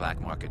tracking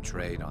black market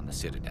trade on the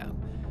Citadel.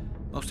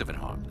 Most of it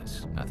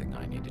harmless, nothing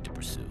I needed to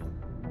pursue.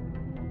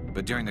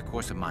 But during the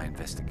course of my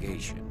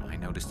investigation, I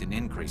noticed an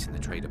increase in the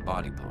trade of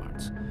body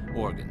parts,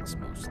 organs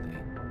mostly.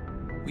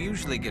 We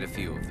usually get a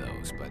few of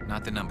those, but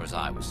not the numbers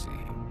I was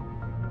seeing.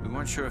 We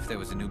weren't sure if there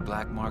was a new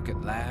black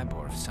market lab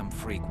or if some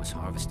freak was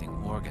harvesting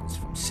organs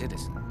from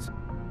citizens.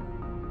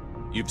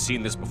 You've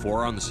seen this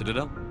before on the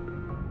Citadel?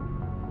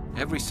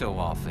 Every so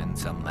often,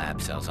 some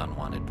lab sells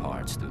unwanted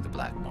parts through the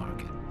black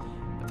market,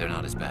 but they're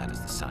not as bad as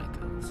the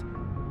psychos.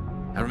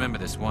 I remember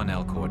this one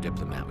L-Corps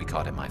diplomat we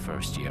caught in my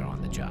first year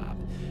on the job.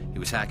 He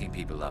was hacking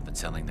people up and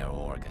selling their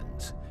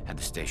organs, had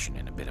the station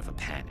in a bit of a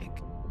panic.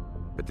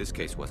 But this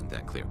case wasn't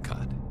that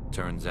clear-cut.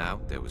 Turns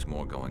out there was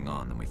more going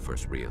on than we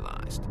first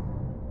realized.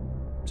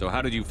 So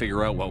how did you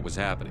figure out what was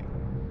happening?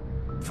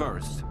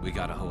 First, we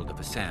got a hold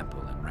of a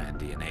sample and ran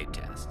DNA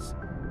tests.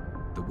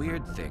 The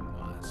weird thing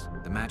was,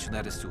 the match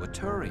led us to a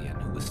Thorian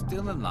who was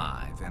still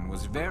alive and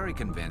was very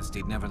convinced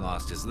he'd never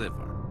lost his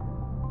liver.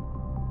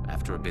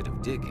 After a bit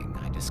of digging,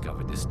 I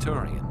discovered this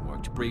Thorian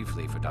worked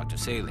briefly for Dr.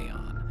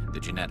 Salion, the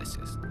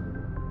geneticist.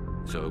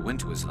 So I went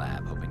to his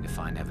lab hoping to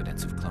find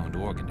evidence of cloned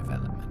organ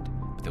development,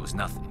 but there was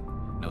nothing.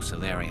 No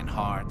Salarian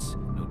hearts,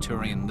 no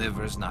Thorian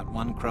livers, not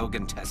one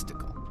Krogan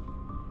testicle.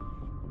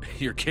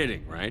 You're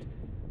kidding, right?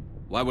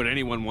 Why would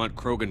anyone want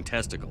Krogan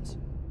testicles?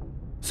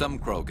 Some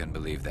Krogan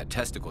believe that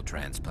testicle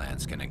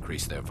transplants can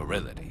increase their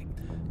virility,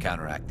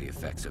 counteract the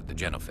effects of the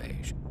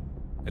genophage.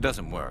 It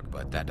doesn't work,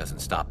 but that doesn't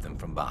stop them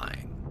from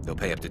buying. They'll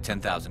pay up to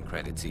 10,000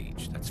 credits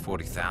each. That's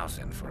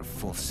 40,000 for a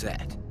full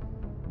set.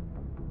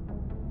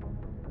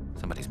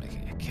 Somebody's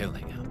making a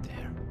killing out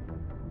there.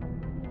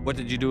 What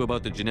did you do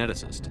about the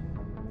geneticist?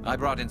 I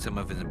brought in some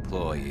of his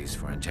employees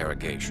for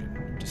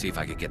interrogation, to see if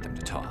I could get them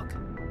to talk.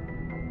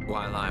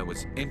 While I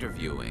was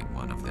interviewing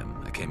one of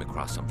them, I came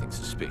across something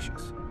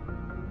suspicious.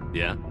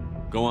 Yeah?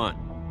 Go on.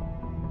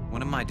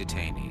 One of my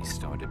detainees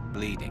started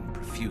bleeding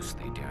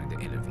profusely during the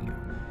interview.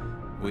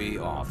 We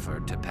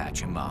offered to patch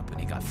him up and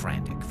he got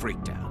frantic,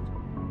 freaked out.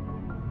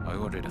 I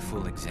ordered a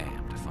full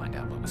exam to find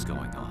out what was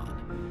going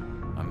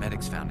on. Our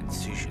medics found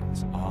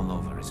incisions all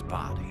over his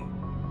body,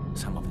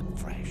 some of them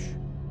fresh.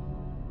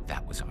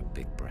 That was our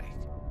big break.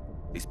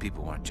 These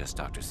people weren't just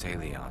Dr.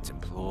 Salion's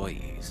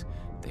employees.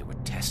 They were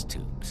test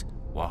tubes.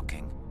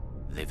 Walking,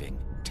 living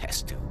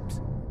test tubes.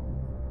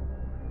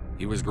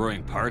 He was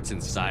growing parts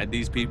inside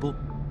these people?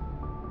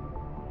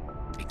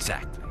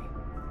 Exactly.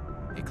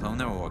 He cloned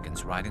their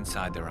organs right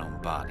inside their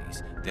own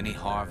bodies. Then he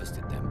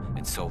harvested them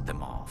and sold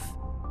them off.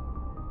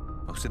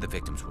 Most of the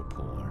victims were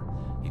poor.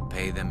 He'd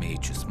pay them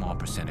each a small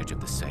percentage of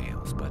the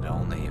sales, but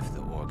only if the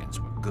organs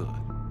were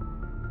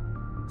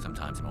good.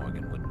 Sometimes an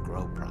organ wouldn't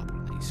grow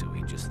properly, so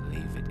he'd just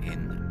leave it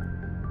in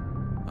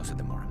them. Most of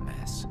them were a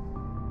mess,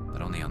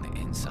 but only on the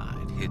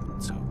inside, hidden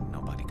so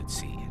nobody could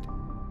see it.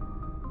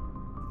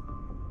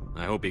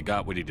 I hope he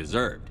got what he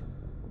deserved.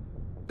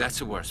 That's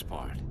the worst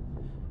part.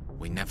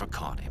 We never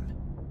caught him.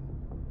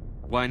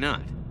 Why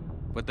not?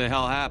 What the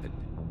hell happened?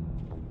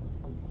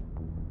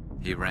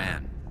 He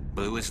ran,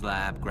 blew his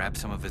lab, grabbed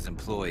some of his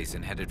employees,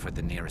 and headed for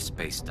the nearest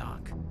space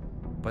dock.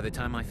 By the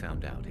time I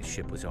found out, his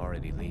ship was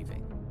already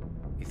leaving.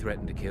 He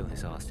threatened to kill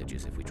his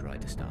hostages if we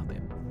tried to stop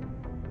him.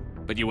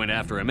 But you went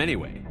after him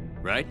anyway,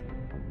 right?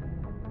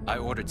 I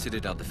ordered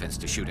Citadel Defense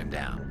to shoot him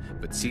down,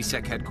 but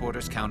CSEC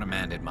Headquarters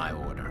countermanded my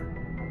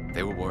order.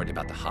 They were worried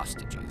about the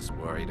hostages,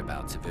 worried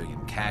about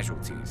civilian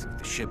casualties if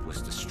the ship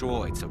was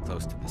destroyed so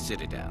close to the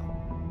Citadel.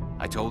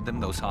 I told them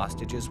those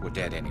hostages were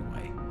dead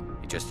anyway.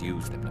 He just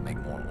used them to make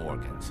more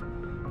organs,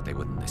 but they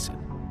wouldn't listen.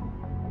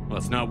 Well,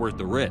 it's not worth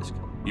the risk.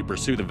 You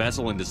pursue the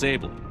vessel and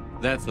disable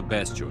it. That's the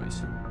best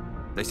choice.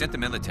 They sent the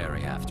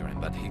military after him,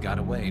 but he got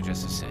away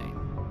just the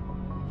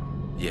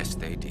same. Yes,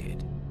 they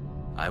did.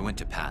 I went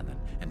to Palin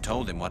and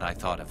told him what I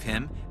thought of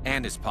him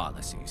and his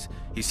policies.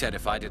 He said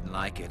if I didn't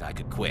like it, I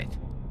could quit.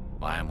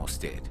 Well, I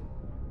almost did.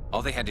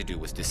 All they had to do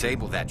was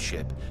disable that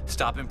ship,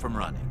 stop him from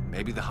running.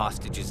 Maybe the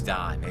hostages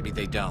die, maybe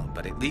they don't,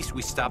 but at least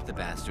we stopped the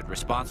bastard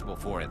responsible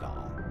for it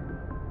all.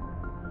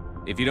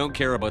 If you don't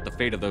care about the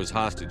fate of those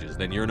hostages,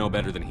 then you're no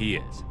better than he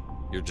is.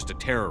 You're just a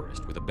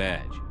terrorist with a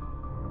badge.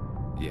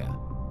 Yeah,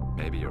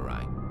 maybe you're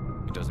right.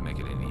 It doesn't make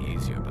it any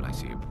easier, but I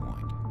see your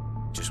point.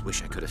 Just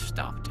wish I could have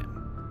stopped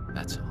him.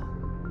 That's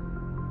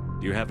all.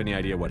 Do you have any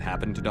idea what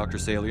happened to Dr.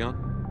 Salion?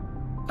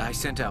 I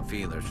sent out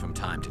feelers from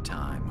time to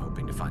time,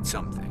 hoping to find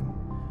something.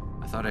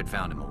 I thought I'd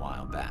found him a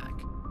while back.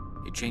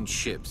 He changed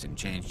ships and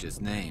changed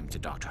his name to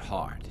Dr.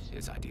 Hart,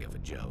 his idea of a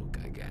joke,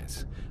 I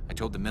guess. I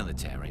told the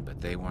military,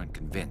 but they weren't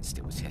convinced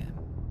it was him.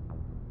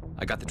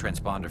 I got the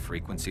transponder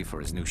frequency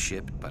for his new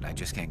ship, but I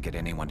just can't get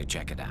anyone to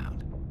check it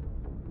out.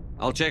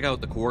 I'll check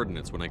out the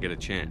coordinates when I get a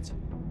chance.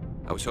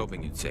 I was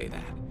hoping you'd say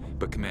that.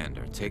 But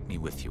Commander, take me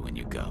with you when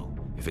you go.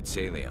 If it's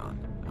Saleon,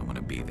 I want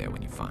to be there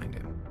when you find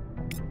him.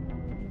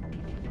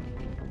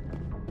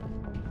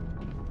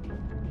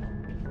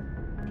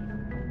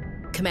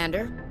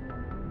 Commander?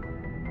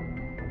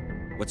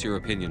 What's your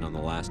opinion on the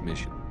last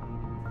mission?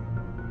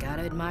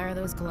 Gotta admire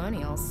those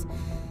colonials.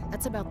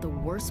 That's about the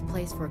worst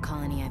place for a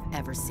colony I've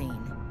ever seen.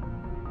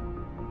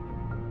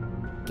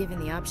 Given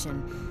the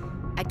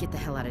option, I'd get the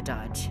hell out of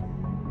Dodge.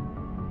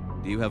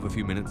 Do you have a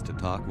few minutes to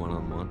talk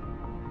one-on-one?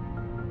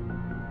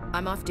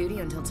 I'm off duty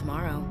until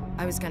tomorrow.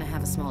 I was gonna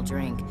have a small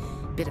drink.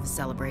 Bit of a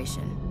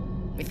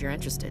celebration. If you're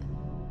interested.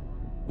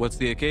 What's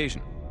the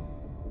occasion?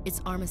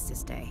 It's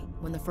Armistice Day,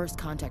 when the First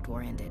Contact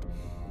War ended.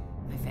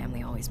 My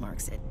family always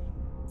marks it.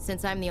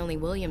 Since I'm the only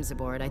Williams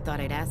aboard, I thought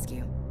I'd ask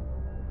you.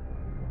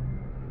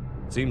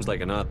 Seems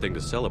like an odd thing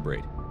to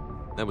celebrate.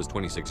 That was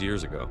 26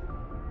 years ago.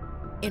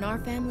 In our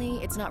family,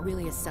 it's not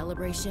really a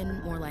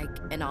celebration, more like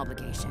an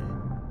obligation.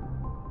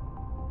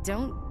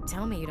 Don't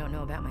tell me you don't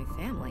know about my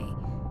family.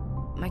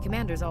 My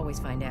commanders always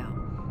find out.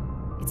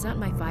 It's not in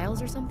my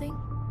files or something?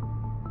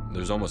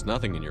 There's almost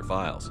nothing in your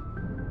files.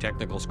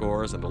 Technical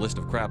scores and a list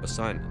of crap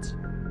assignments.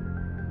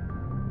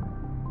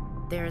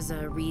 There's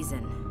a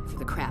reason for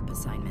the crap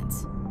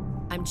assignments.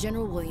 I'm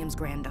General Williams'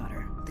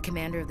 granddaughter, the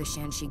commander of the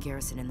Shanxi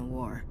garrison in the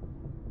war.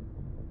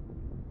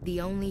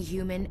 The only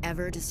human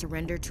ever to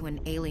surrender to an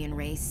alien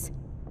race.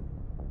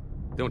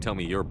 Don't tell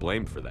me you're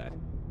blamed for that.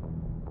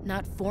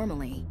 Not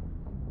formally.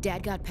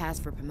 Dad got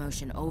passed for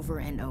promotion over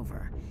and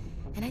over.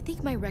 And I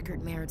think my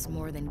record merits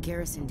more than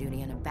garrison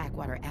duty in a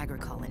backwater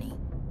agri-colony.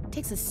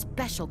 Takes a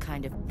special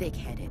kind of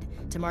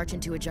thick-headed to march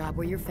into a job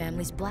where your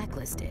family's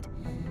blacklisted.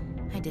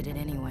 I did it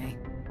anyway.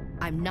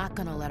 I'm not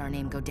gonna let our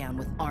name go down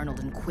with Arnold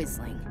and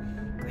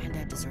Quisling.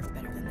 Granddad deserved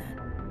better than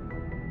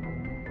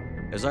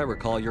that. As I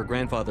recall, your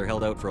grandfather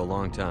held out for a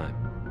long time.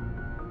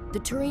 The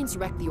Thorians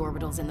wrecked the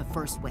orbitals in the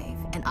first wave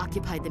and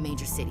occupied the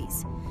major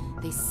cities.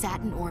 They sat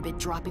in orbit,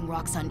 dropping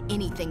rocks on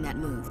anything that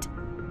moved.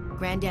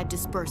 Granddad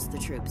dispersed the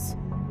troops.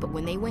 But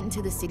when they went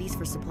into the cities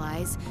for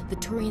supplies, the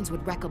Thorians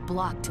would wreck a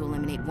block to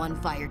eliminate one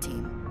fire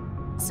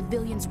team.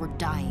 Civilians were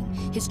dying,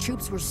 his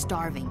troops were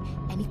starving,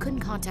 and he couldn't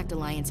contact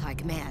Alliance High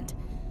Command.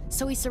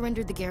 So he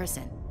surrendered the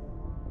garrison.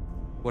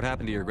 What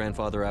happened to your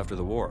grandfather after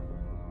the war?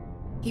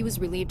 He was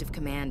relieved of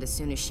command as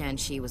soon as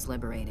Shanxi was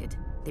liberated.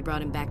 They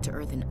brought him back to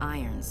Earth in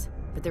irons,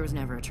 but there was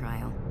never a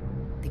trial.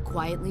 They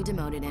quietly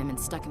demoted him and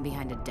stuck him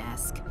behind a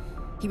desk.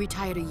 He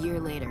retired a year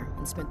later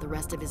and spent the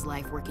rest of his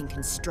life working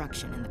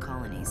construction in the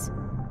colonies.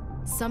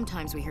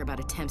 Sometimes we hear about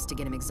attempts to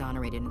get him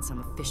exonerated in some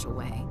official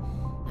way.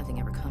 Nothing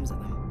ever comes of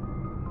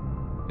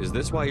them. Is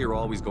this why you're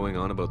always going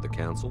on about the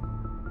Council?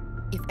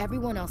 If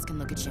everyone else can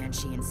look at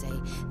Shanxi and say,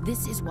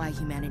 this is why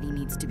humanity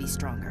needs to be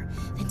stronger,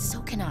 then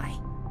so can I.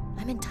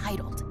 I'm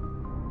entitled.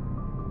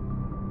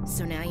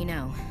 So now you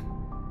know.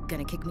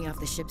 Gonna kick me off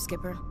the ship,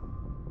 Skipper?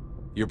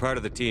 You're part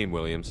of the team,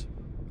 Williams.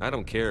 I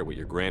don't care what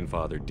your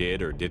grandfather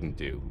did or didn't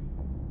do.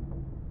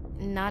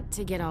 Not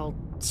to get all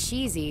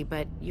cheesy,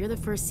 but you're the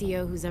first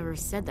CO who's ever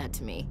said that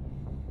to me.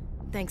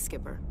 Thanks,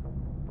 Skipper.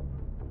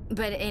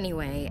 But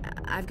anyway,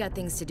 I've got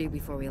things to do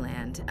before we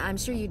land. I'm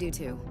sure you do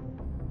too.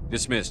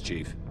 Dismissed,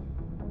 Chief.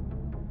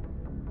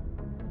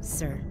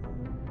 Sir.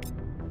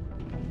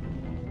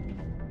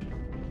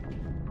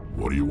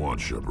 What do you want,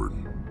 Shepard?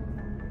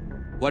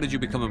 Why did you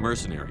become a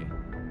mercenary?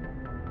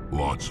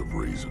 Lots of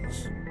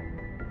reasons.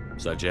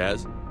 Such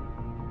as?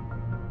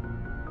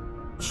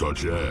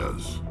 Such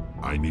as,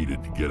 I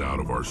needed to get out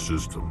of our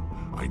system.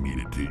 I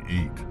needed to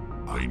eat.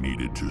 I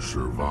needed to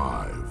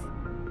survive.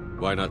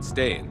 Why not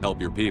stay and help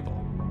your people?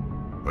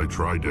 I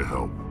tried to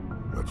help.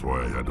 That's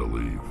why I had to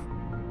leave.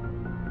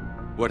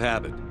 What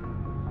happened?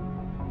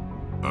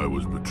 I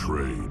was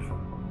betrayed.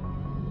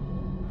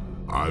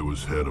 I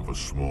was head of a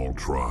small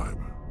tribe.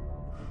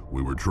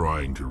 We were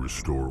trying to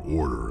restore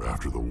order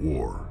after the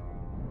war,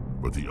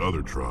 but the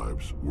other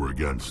tribes were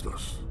against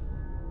us.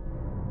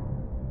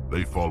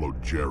 They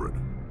followed Jared,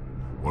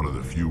 one of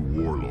the few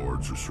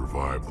warlords who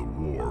survived the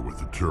war with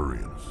the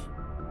Thorians.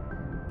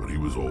 But he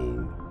was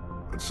old,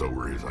 and so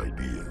were his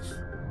ideas.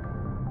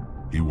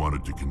 He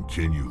wanted to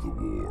continue the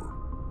war.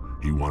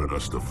 He wanted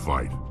us to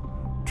fight.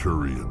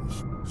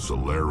 Thorians,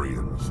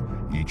 Solarians,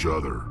 each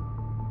other.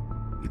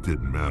 It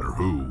didn't matter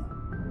who,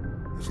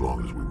 as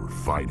long as we were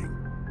fighting.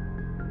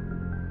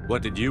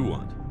 What did you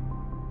want?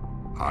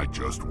 I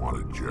just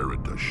wanted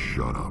Jared to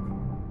shut up,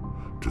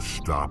 to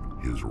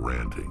stop his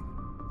ranting.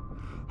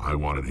 I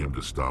wanted him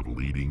to stop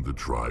leading the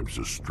tribes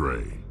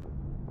astray.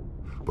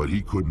 But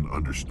he couldn't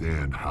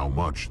understand how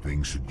much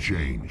things had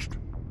changed.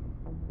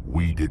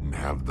 We didn't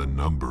have the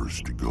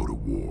numbers to go to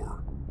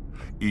war.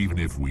 Even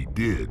if we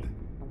did,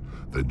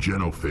 the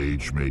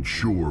genophage made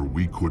sure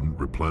we couldn't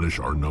replenish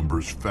our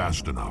numbers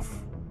fast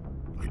enough.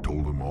 I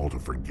told them all to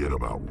forget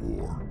about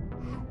war.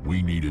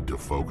 We needed to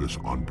focus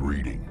on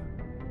breeding,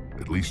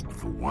 at least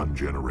for one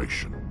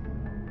generation.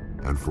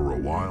 And for a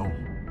while,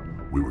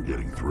 we were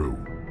getting through.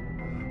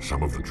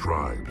 some of the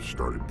tribes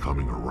started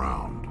coming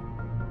around.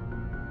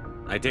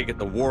 I take it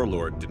the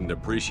warlord didn't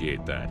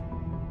appreciate that.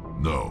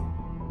 No,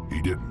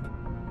 he didn't.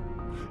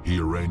 He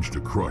arranged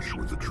a crush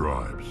with the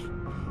tribes.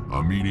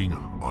 A meeting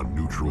on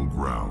neutral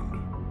ground.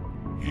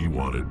 He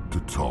wanted to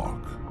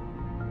talk.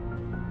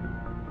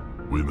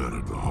 We met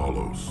at the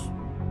Hollows,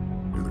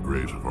 near the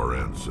graves of our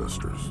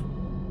ancestors.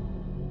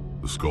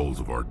 The skulls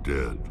of our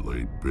dead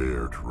laid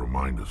bare to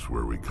remind us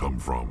where we come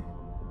from,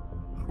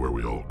 and where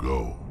we all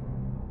go.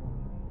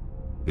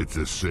 It's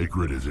as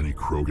sacred as any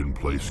Krogan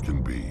place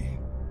can be.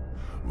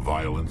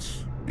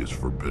 Violence is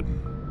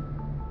forbidden.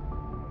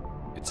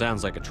 It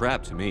sounds like a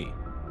trap to me.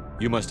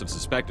 You must have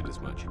suspected as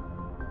much.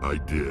 I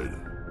did.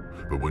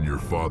 But when your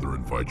father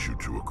invites you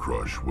to a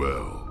crush,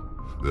 well,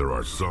 there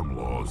are some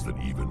laws that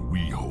even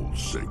we hold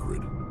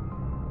sacred.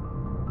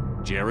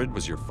 Jared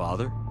was your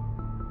father?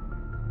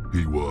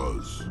 He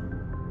was,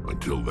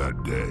 until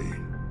that day.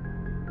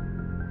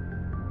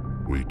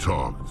 We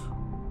talked,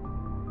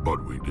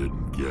 but we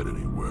didn't get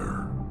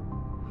anywhere.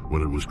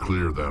 When it was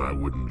clear that I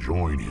wouldn't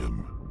join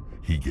him,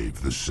 he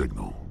gave the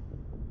signal.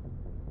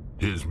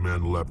 His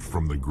men leapt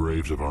from the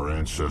graves of our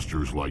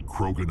ancestors like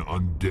Krogan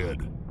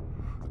undead.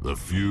 The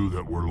few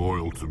that were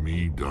loyal to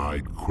me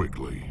died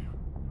quickly.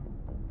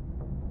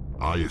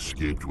 I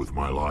escaped with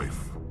my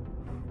life,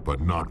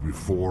 but not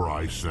before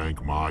I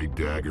sank my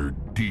dagger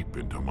deep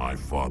into my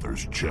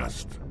father's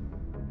chest.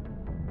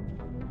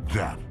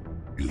 That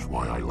is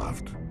why I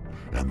left,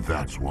 and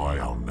that's why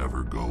I'll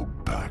never go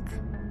back.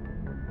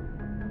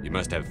 You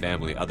must have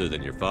family other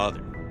than your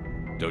father.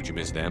 Don't you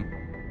miss them?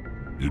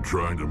 You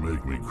trying to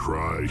make me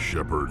cry,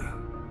 Shepard?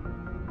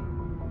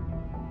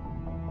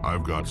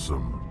 I've got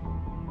some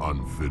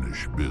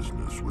unfinished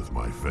business with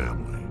my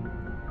family,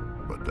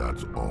 but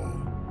that's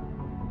all.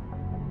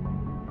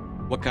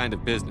 What kind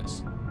of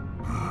business?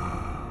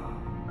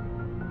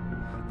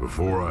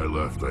 Before I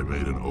left, I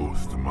made an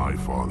oath to my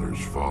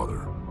father's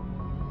father.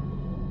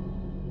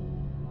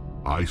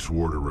 I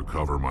swore to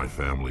recover my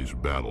family's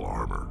battle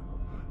armor.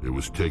 It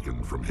was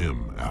taken from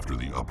him after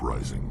the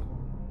uprising.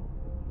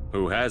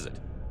 Who has it?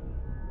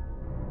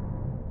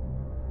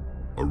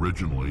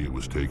 Originally, it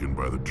was taken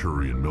by the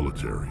Thorian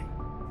military.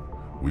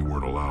 We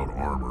weren't allowed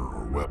armor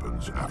or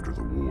weapons after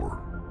the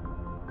war.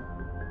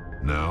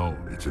 Now,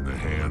 it's in the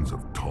hands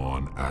of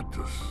Ton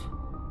Actus,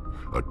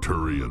 a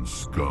Thorian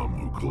scum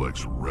who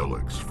collects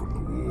relics from the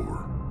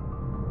war.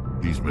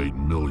 He's made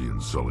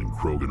millions selling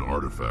Krogan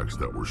artifacts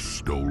that were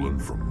stolen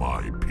from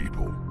my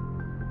people.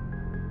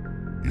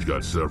 He's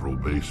got several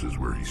bases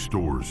where he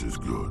stores his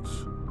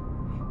goods,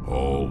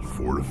 all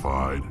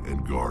fortified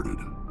and guarded.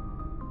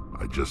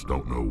 I just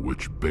don't know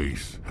which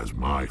base has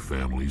my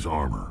family's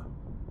armor.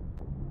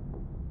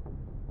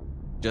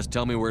 Just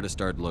tell me where to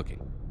start looking.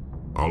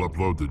 I'll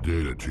upload the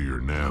data to your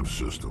nav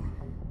system.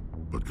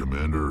 But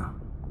Commander,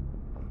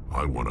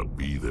 I want to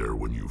be there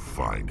when you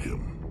find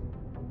him.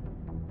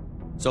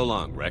 So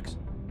long, Rex.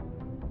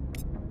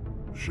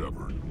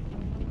 Shepard.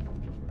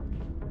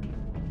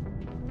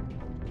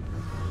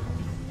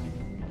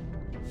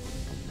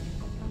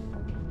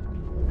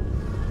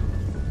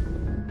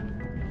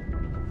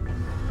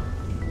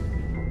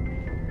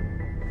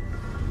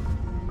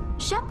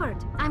 Shepard,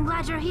 I'm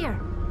glad you're here.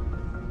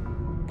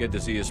 Good to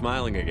see you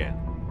smiling again,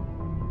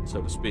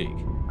 so to speak.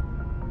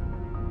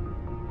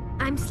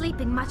 I'm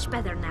sleeping much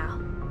better now.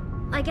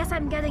 I guess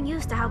I'm getting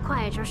used to how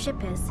quiet your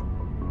ship is.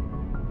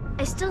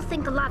 I still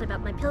think a lot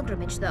about my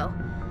pilgrimage, though.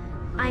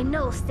 I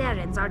know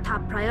Theron's our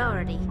top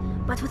priority,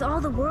 but with all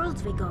the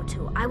worlds we go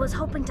to, I was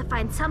hoping to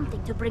find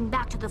something to bring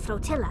back to the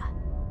flotilla.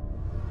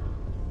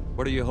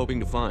 What are you hoping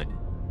to find?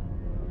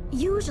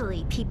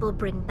 Usually, people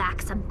bring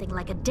back something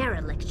like a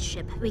derelict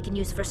ship we can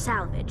use for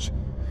salvage,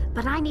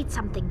 but I need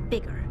something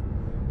bigger.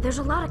 There's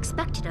a lot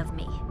expected of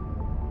me.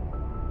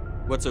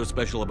 What's so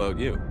special about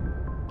you?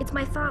 It's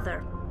my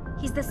father.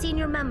 He's the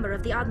senior member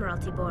of the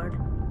Admiralty Board.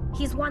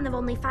 He's one of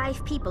only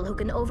 5 people who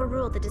can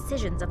overrule the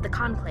decisions of the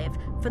Conclave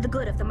for the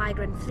good of the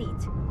migrant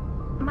fleet.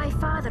 My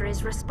father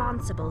is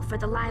responsible for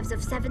the lives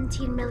of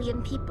 17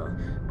 million people.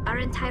 Our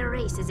entire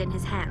race is in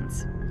his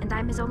hands, and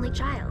I'm his only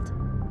child.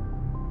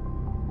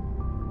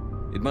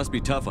 It must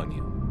be tough on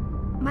you.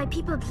 My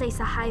people place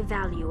a high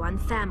value on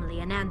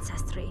family and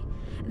ancestry.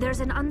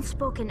 There's an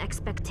unspoken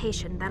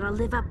expectation that I'll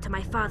live up to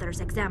my father's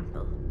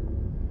example.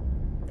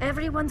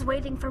 Everyone's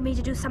waiting for me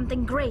to do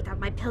something great on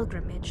my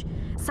pilgrimage.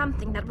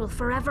 Something that will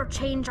forever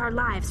change our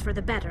lives for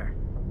the better.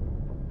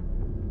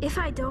 If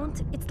I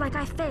don't, it's like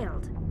I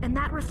failed, and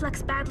that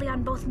reflects badly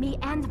on both me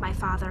and my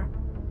father.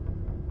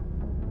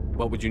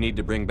 What would you need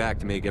to bring back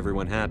to make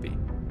everyone happy?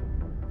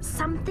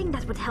 Something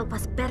that would help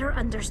us better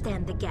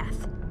understand the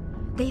Geth.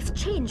 They've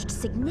changed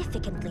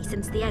significantly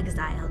since the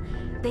exile.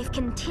 They've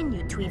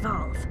continued to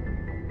evolve.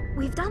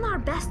 We've done our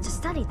best to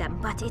study them,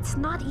 but it's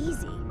not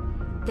easy.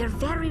 They're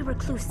very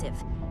reclusive.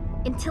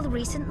 Until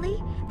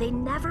recently, they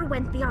never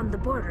went beyond the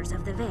borders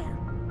of the Veil.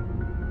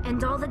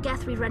 And all the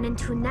Geth we run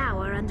into now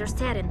are under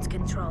Theron's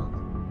control.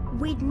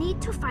 We'd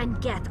need to find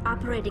Geth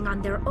operating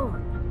on their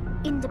own,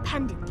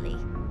 independently.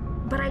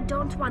 But I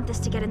don't want this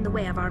to get in the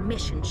way of our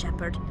mission,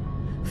 Shepard.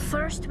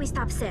 First, we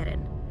stop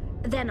Seren.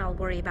 Then I'll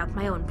worry about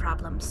my own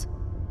problems.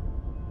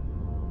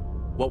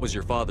 What was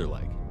your father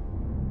like?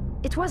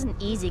 It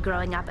wasn't easy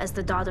growing up as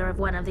the daughter of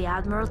one of the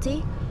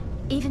Admiralty.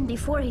 Even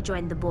before he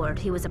joined the board,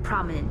 he was a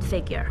prominent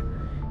figure.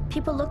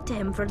 People looked to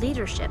him for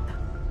leadership.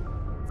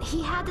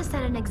 He had to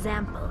set an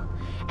example,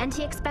 and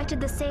he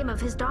expected the same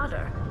of his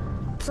daughter.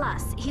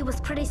 Plus, he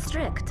was pretty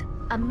strict,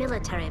 a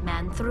military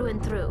man through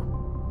and through.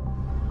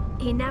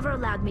 He never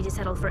allowed me to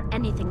settle for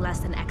anything less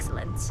than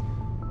excellence.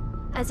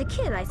 As a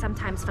kid, I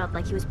sometimes felt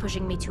like he was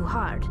pushing me too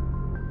hard.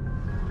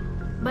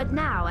 But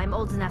now, I'm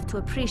old enough to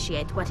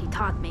appreciate what he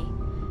taught me.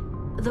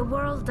 The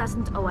world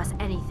doesn't owe us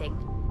anything.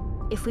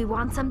 If we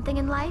want something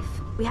in life,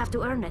 we have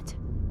to earn it.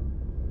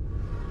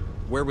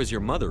 Where was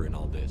your mother in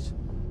all this?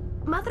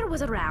 Mother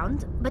was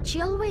around, but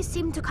she always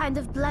seemed to kind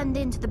of blend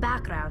into the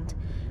background.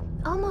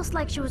 Almost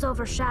like she was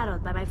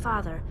overshadowed by my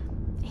father.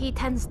 He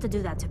tends to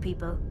do that to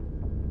people.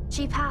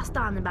 She passed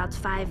on about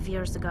 5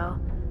 years ago.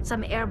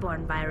 Some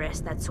airborne virus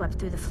that swept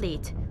through the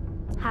fleet.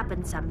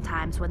 Happens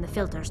sometimes when the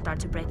filters start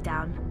to break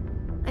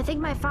down. I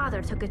think my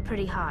father took it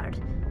pretty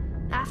hard.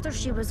 After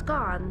she was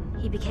gone,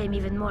 he became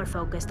even more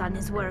focused on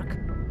his work.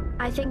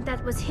 I think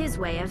that was his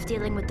way of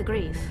dealing with the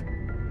grief.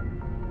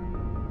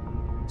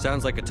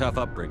 Sounds like a tough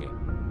upbringing.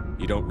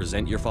 You don't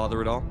resent your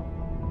father at all?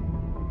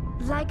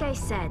 Like I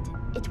said,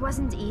 it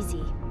wasn't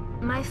easy.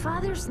 My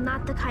father's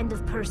not the kind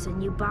of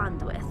person you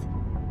bond with.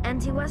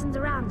 And he wasn't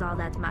around all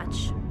that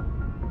much.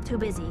 Too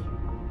busy.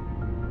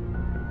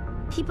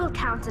 People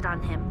counted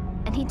on him,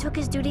 and he took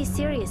his duties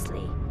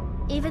seriously.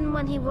 Even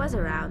when he was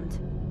around,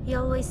 he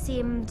always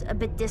seemed a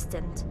bit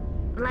distant.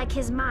 Like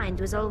his mind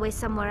was always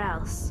somewhere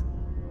else.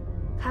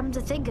 Come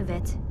to think of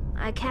it,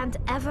 I can't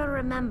ever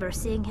remember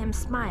seeing him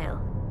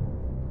smile.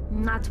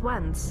 Not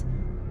once.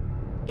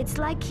 It's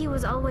like he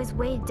was always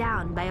weighed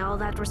down by all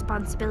that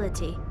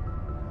responsibility.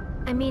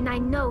 I mean, I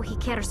know he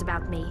cares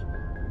about me,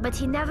 but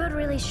he never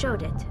really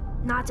showed it,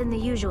 not in the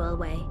usual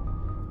way.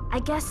 I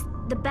guess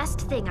the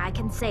best thing I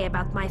can say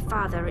about my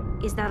father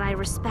is that I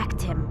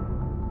respect him.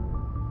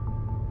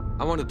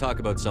 I want to talk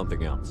about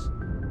something else.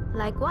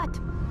 Like what?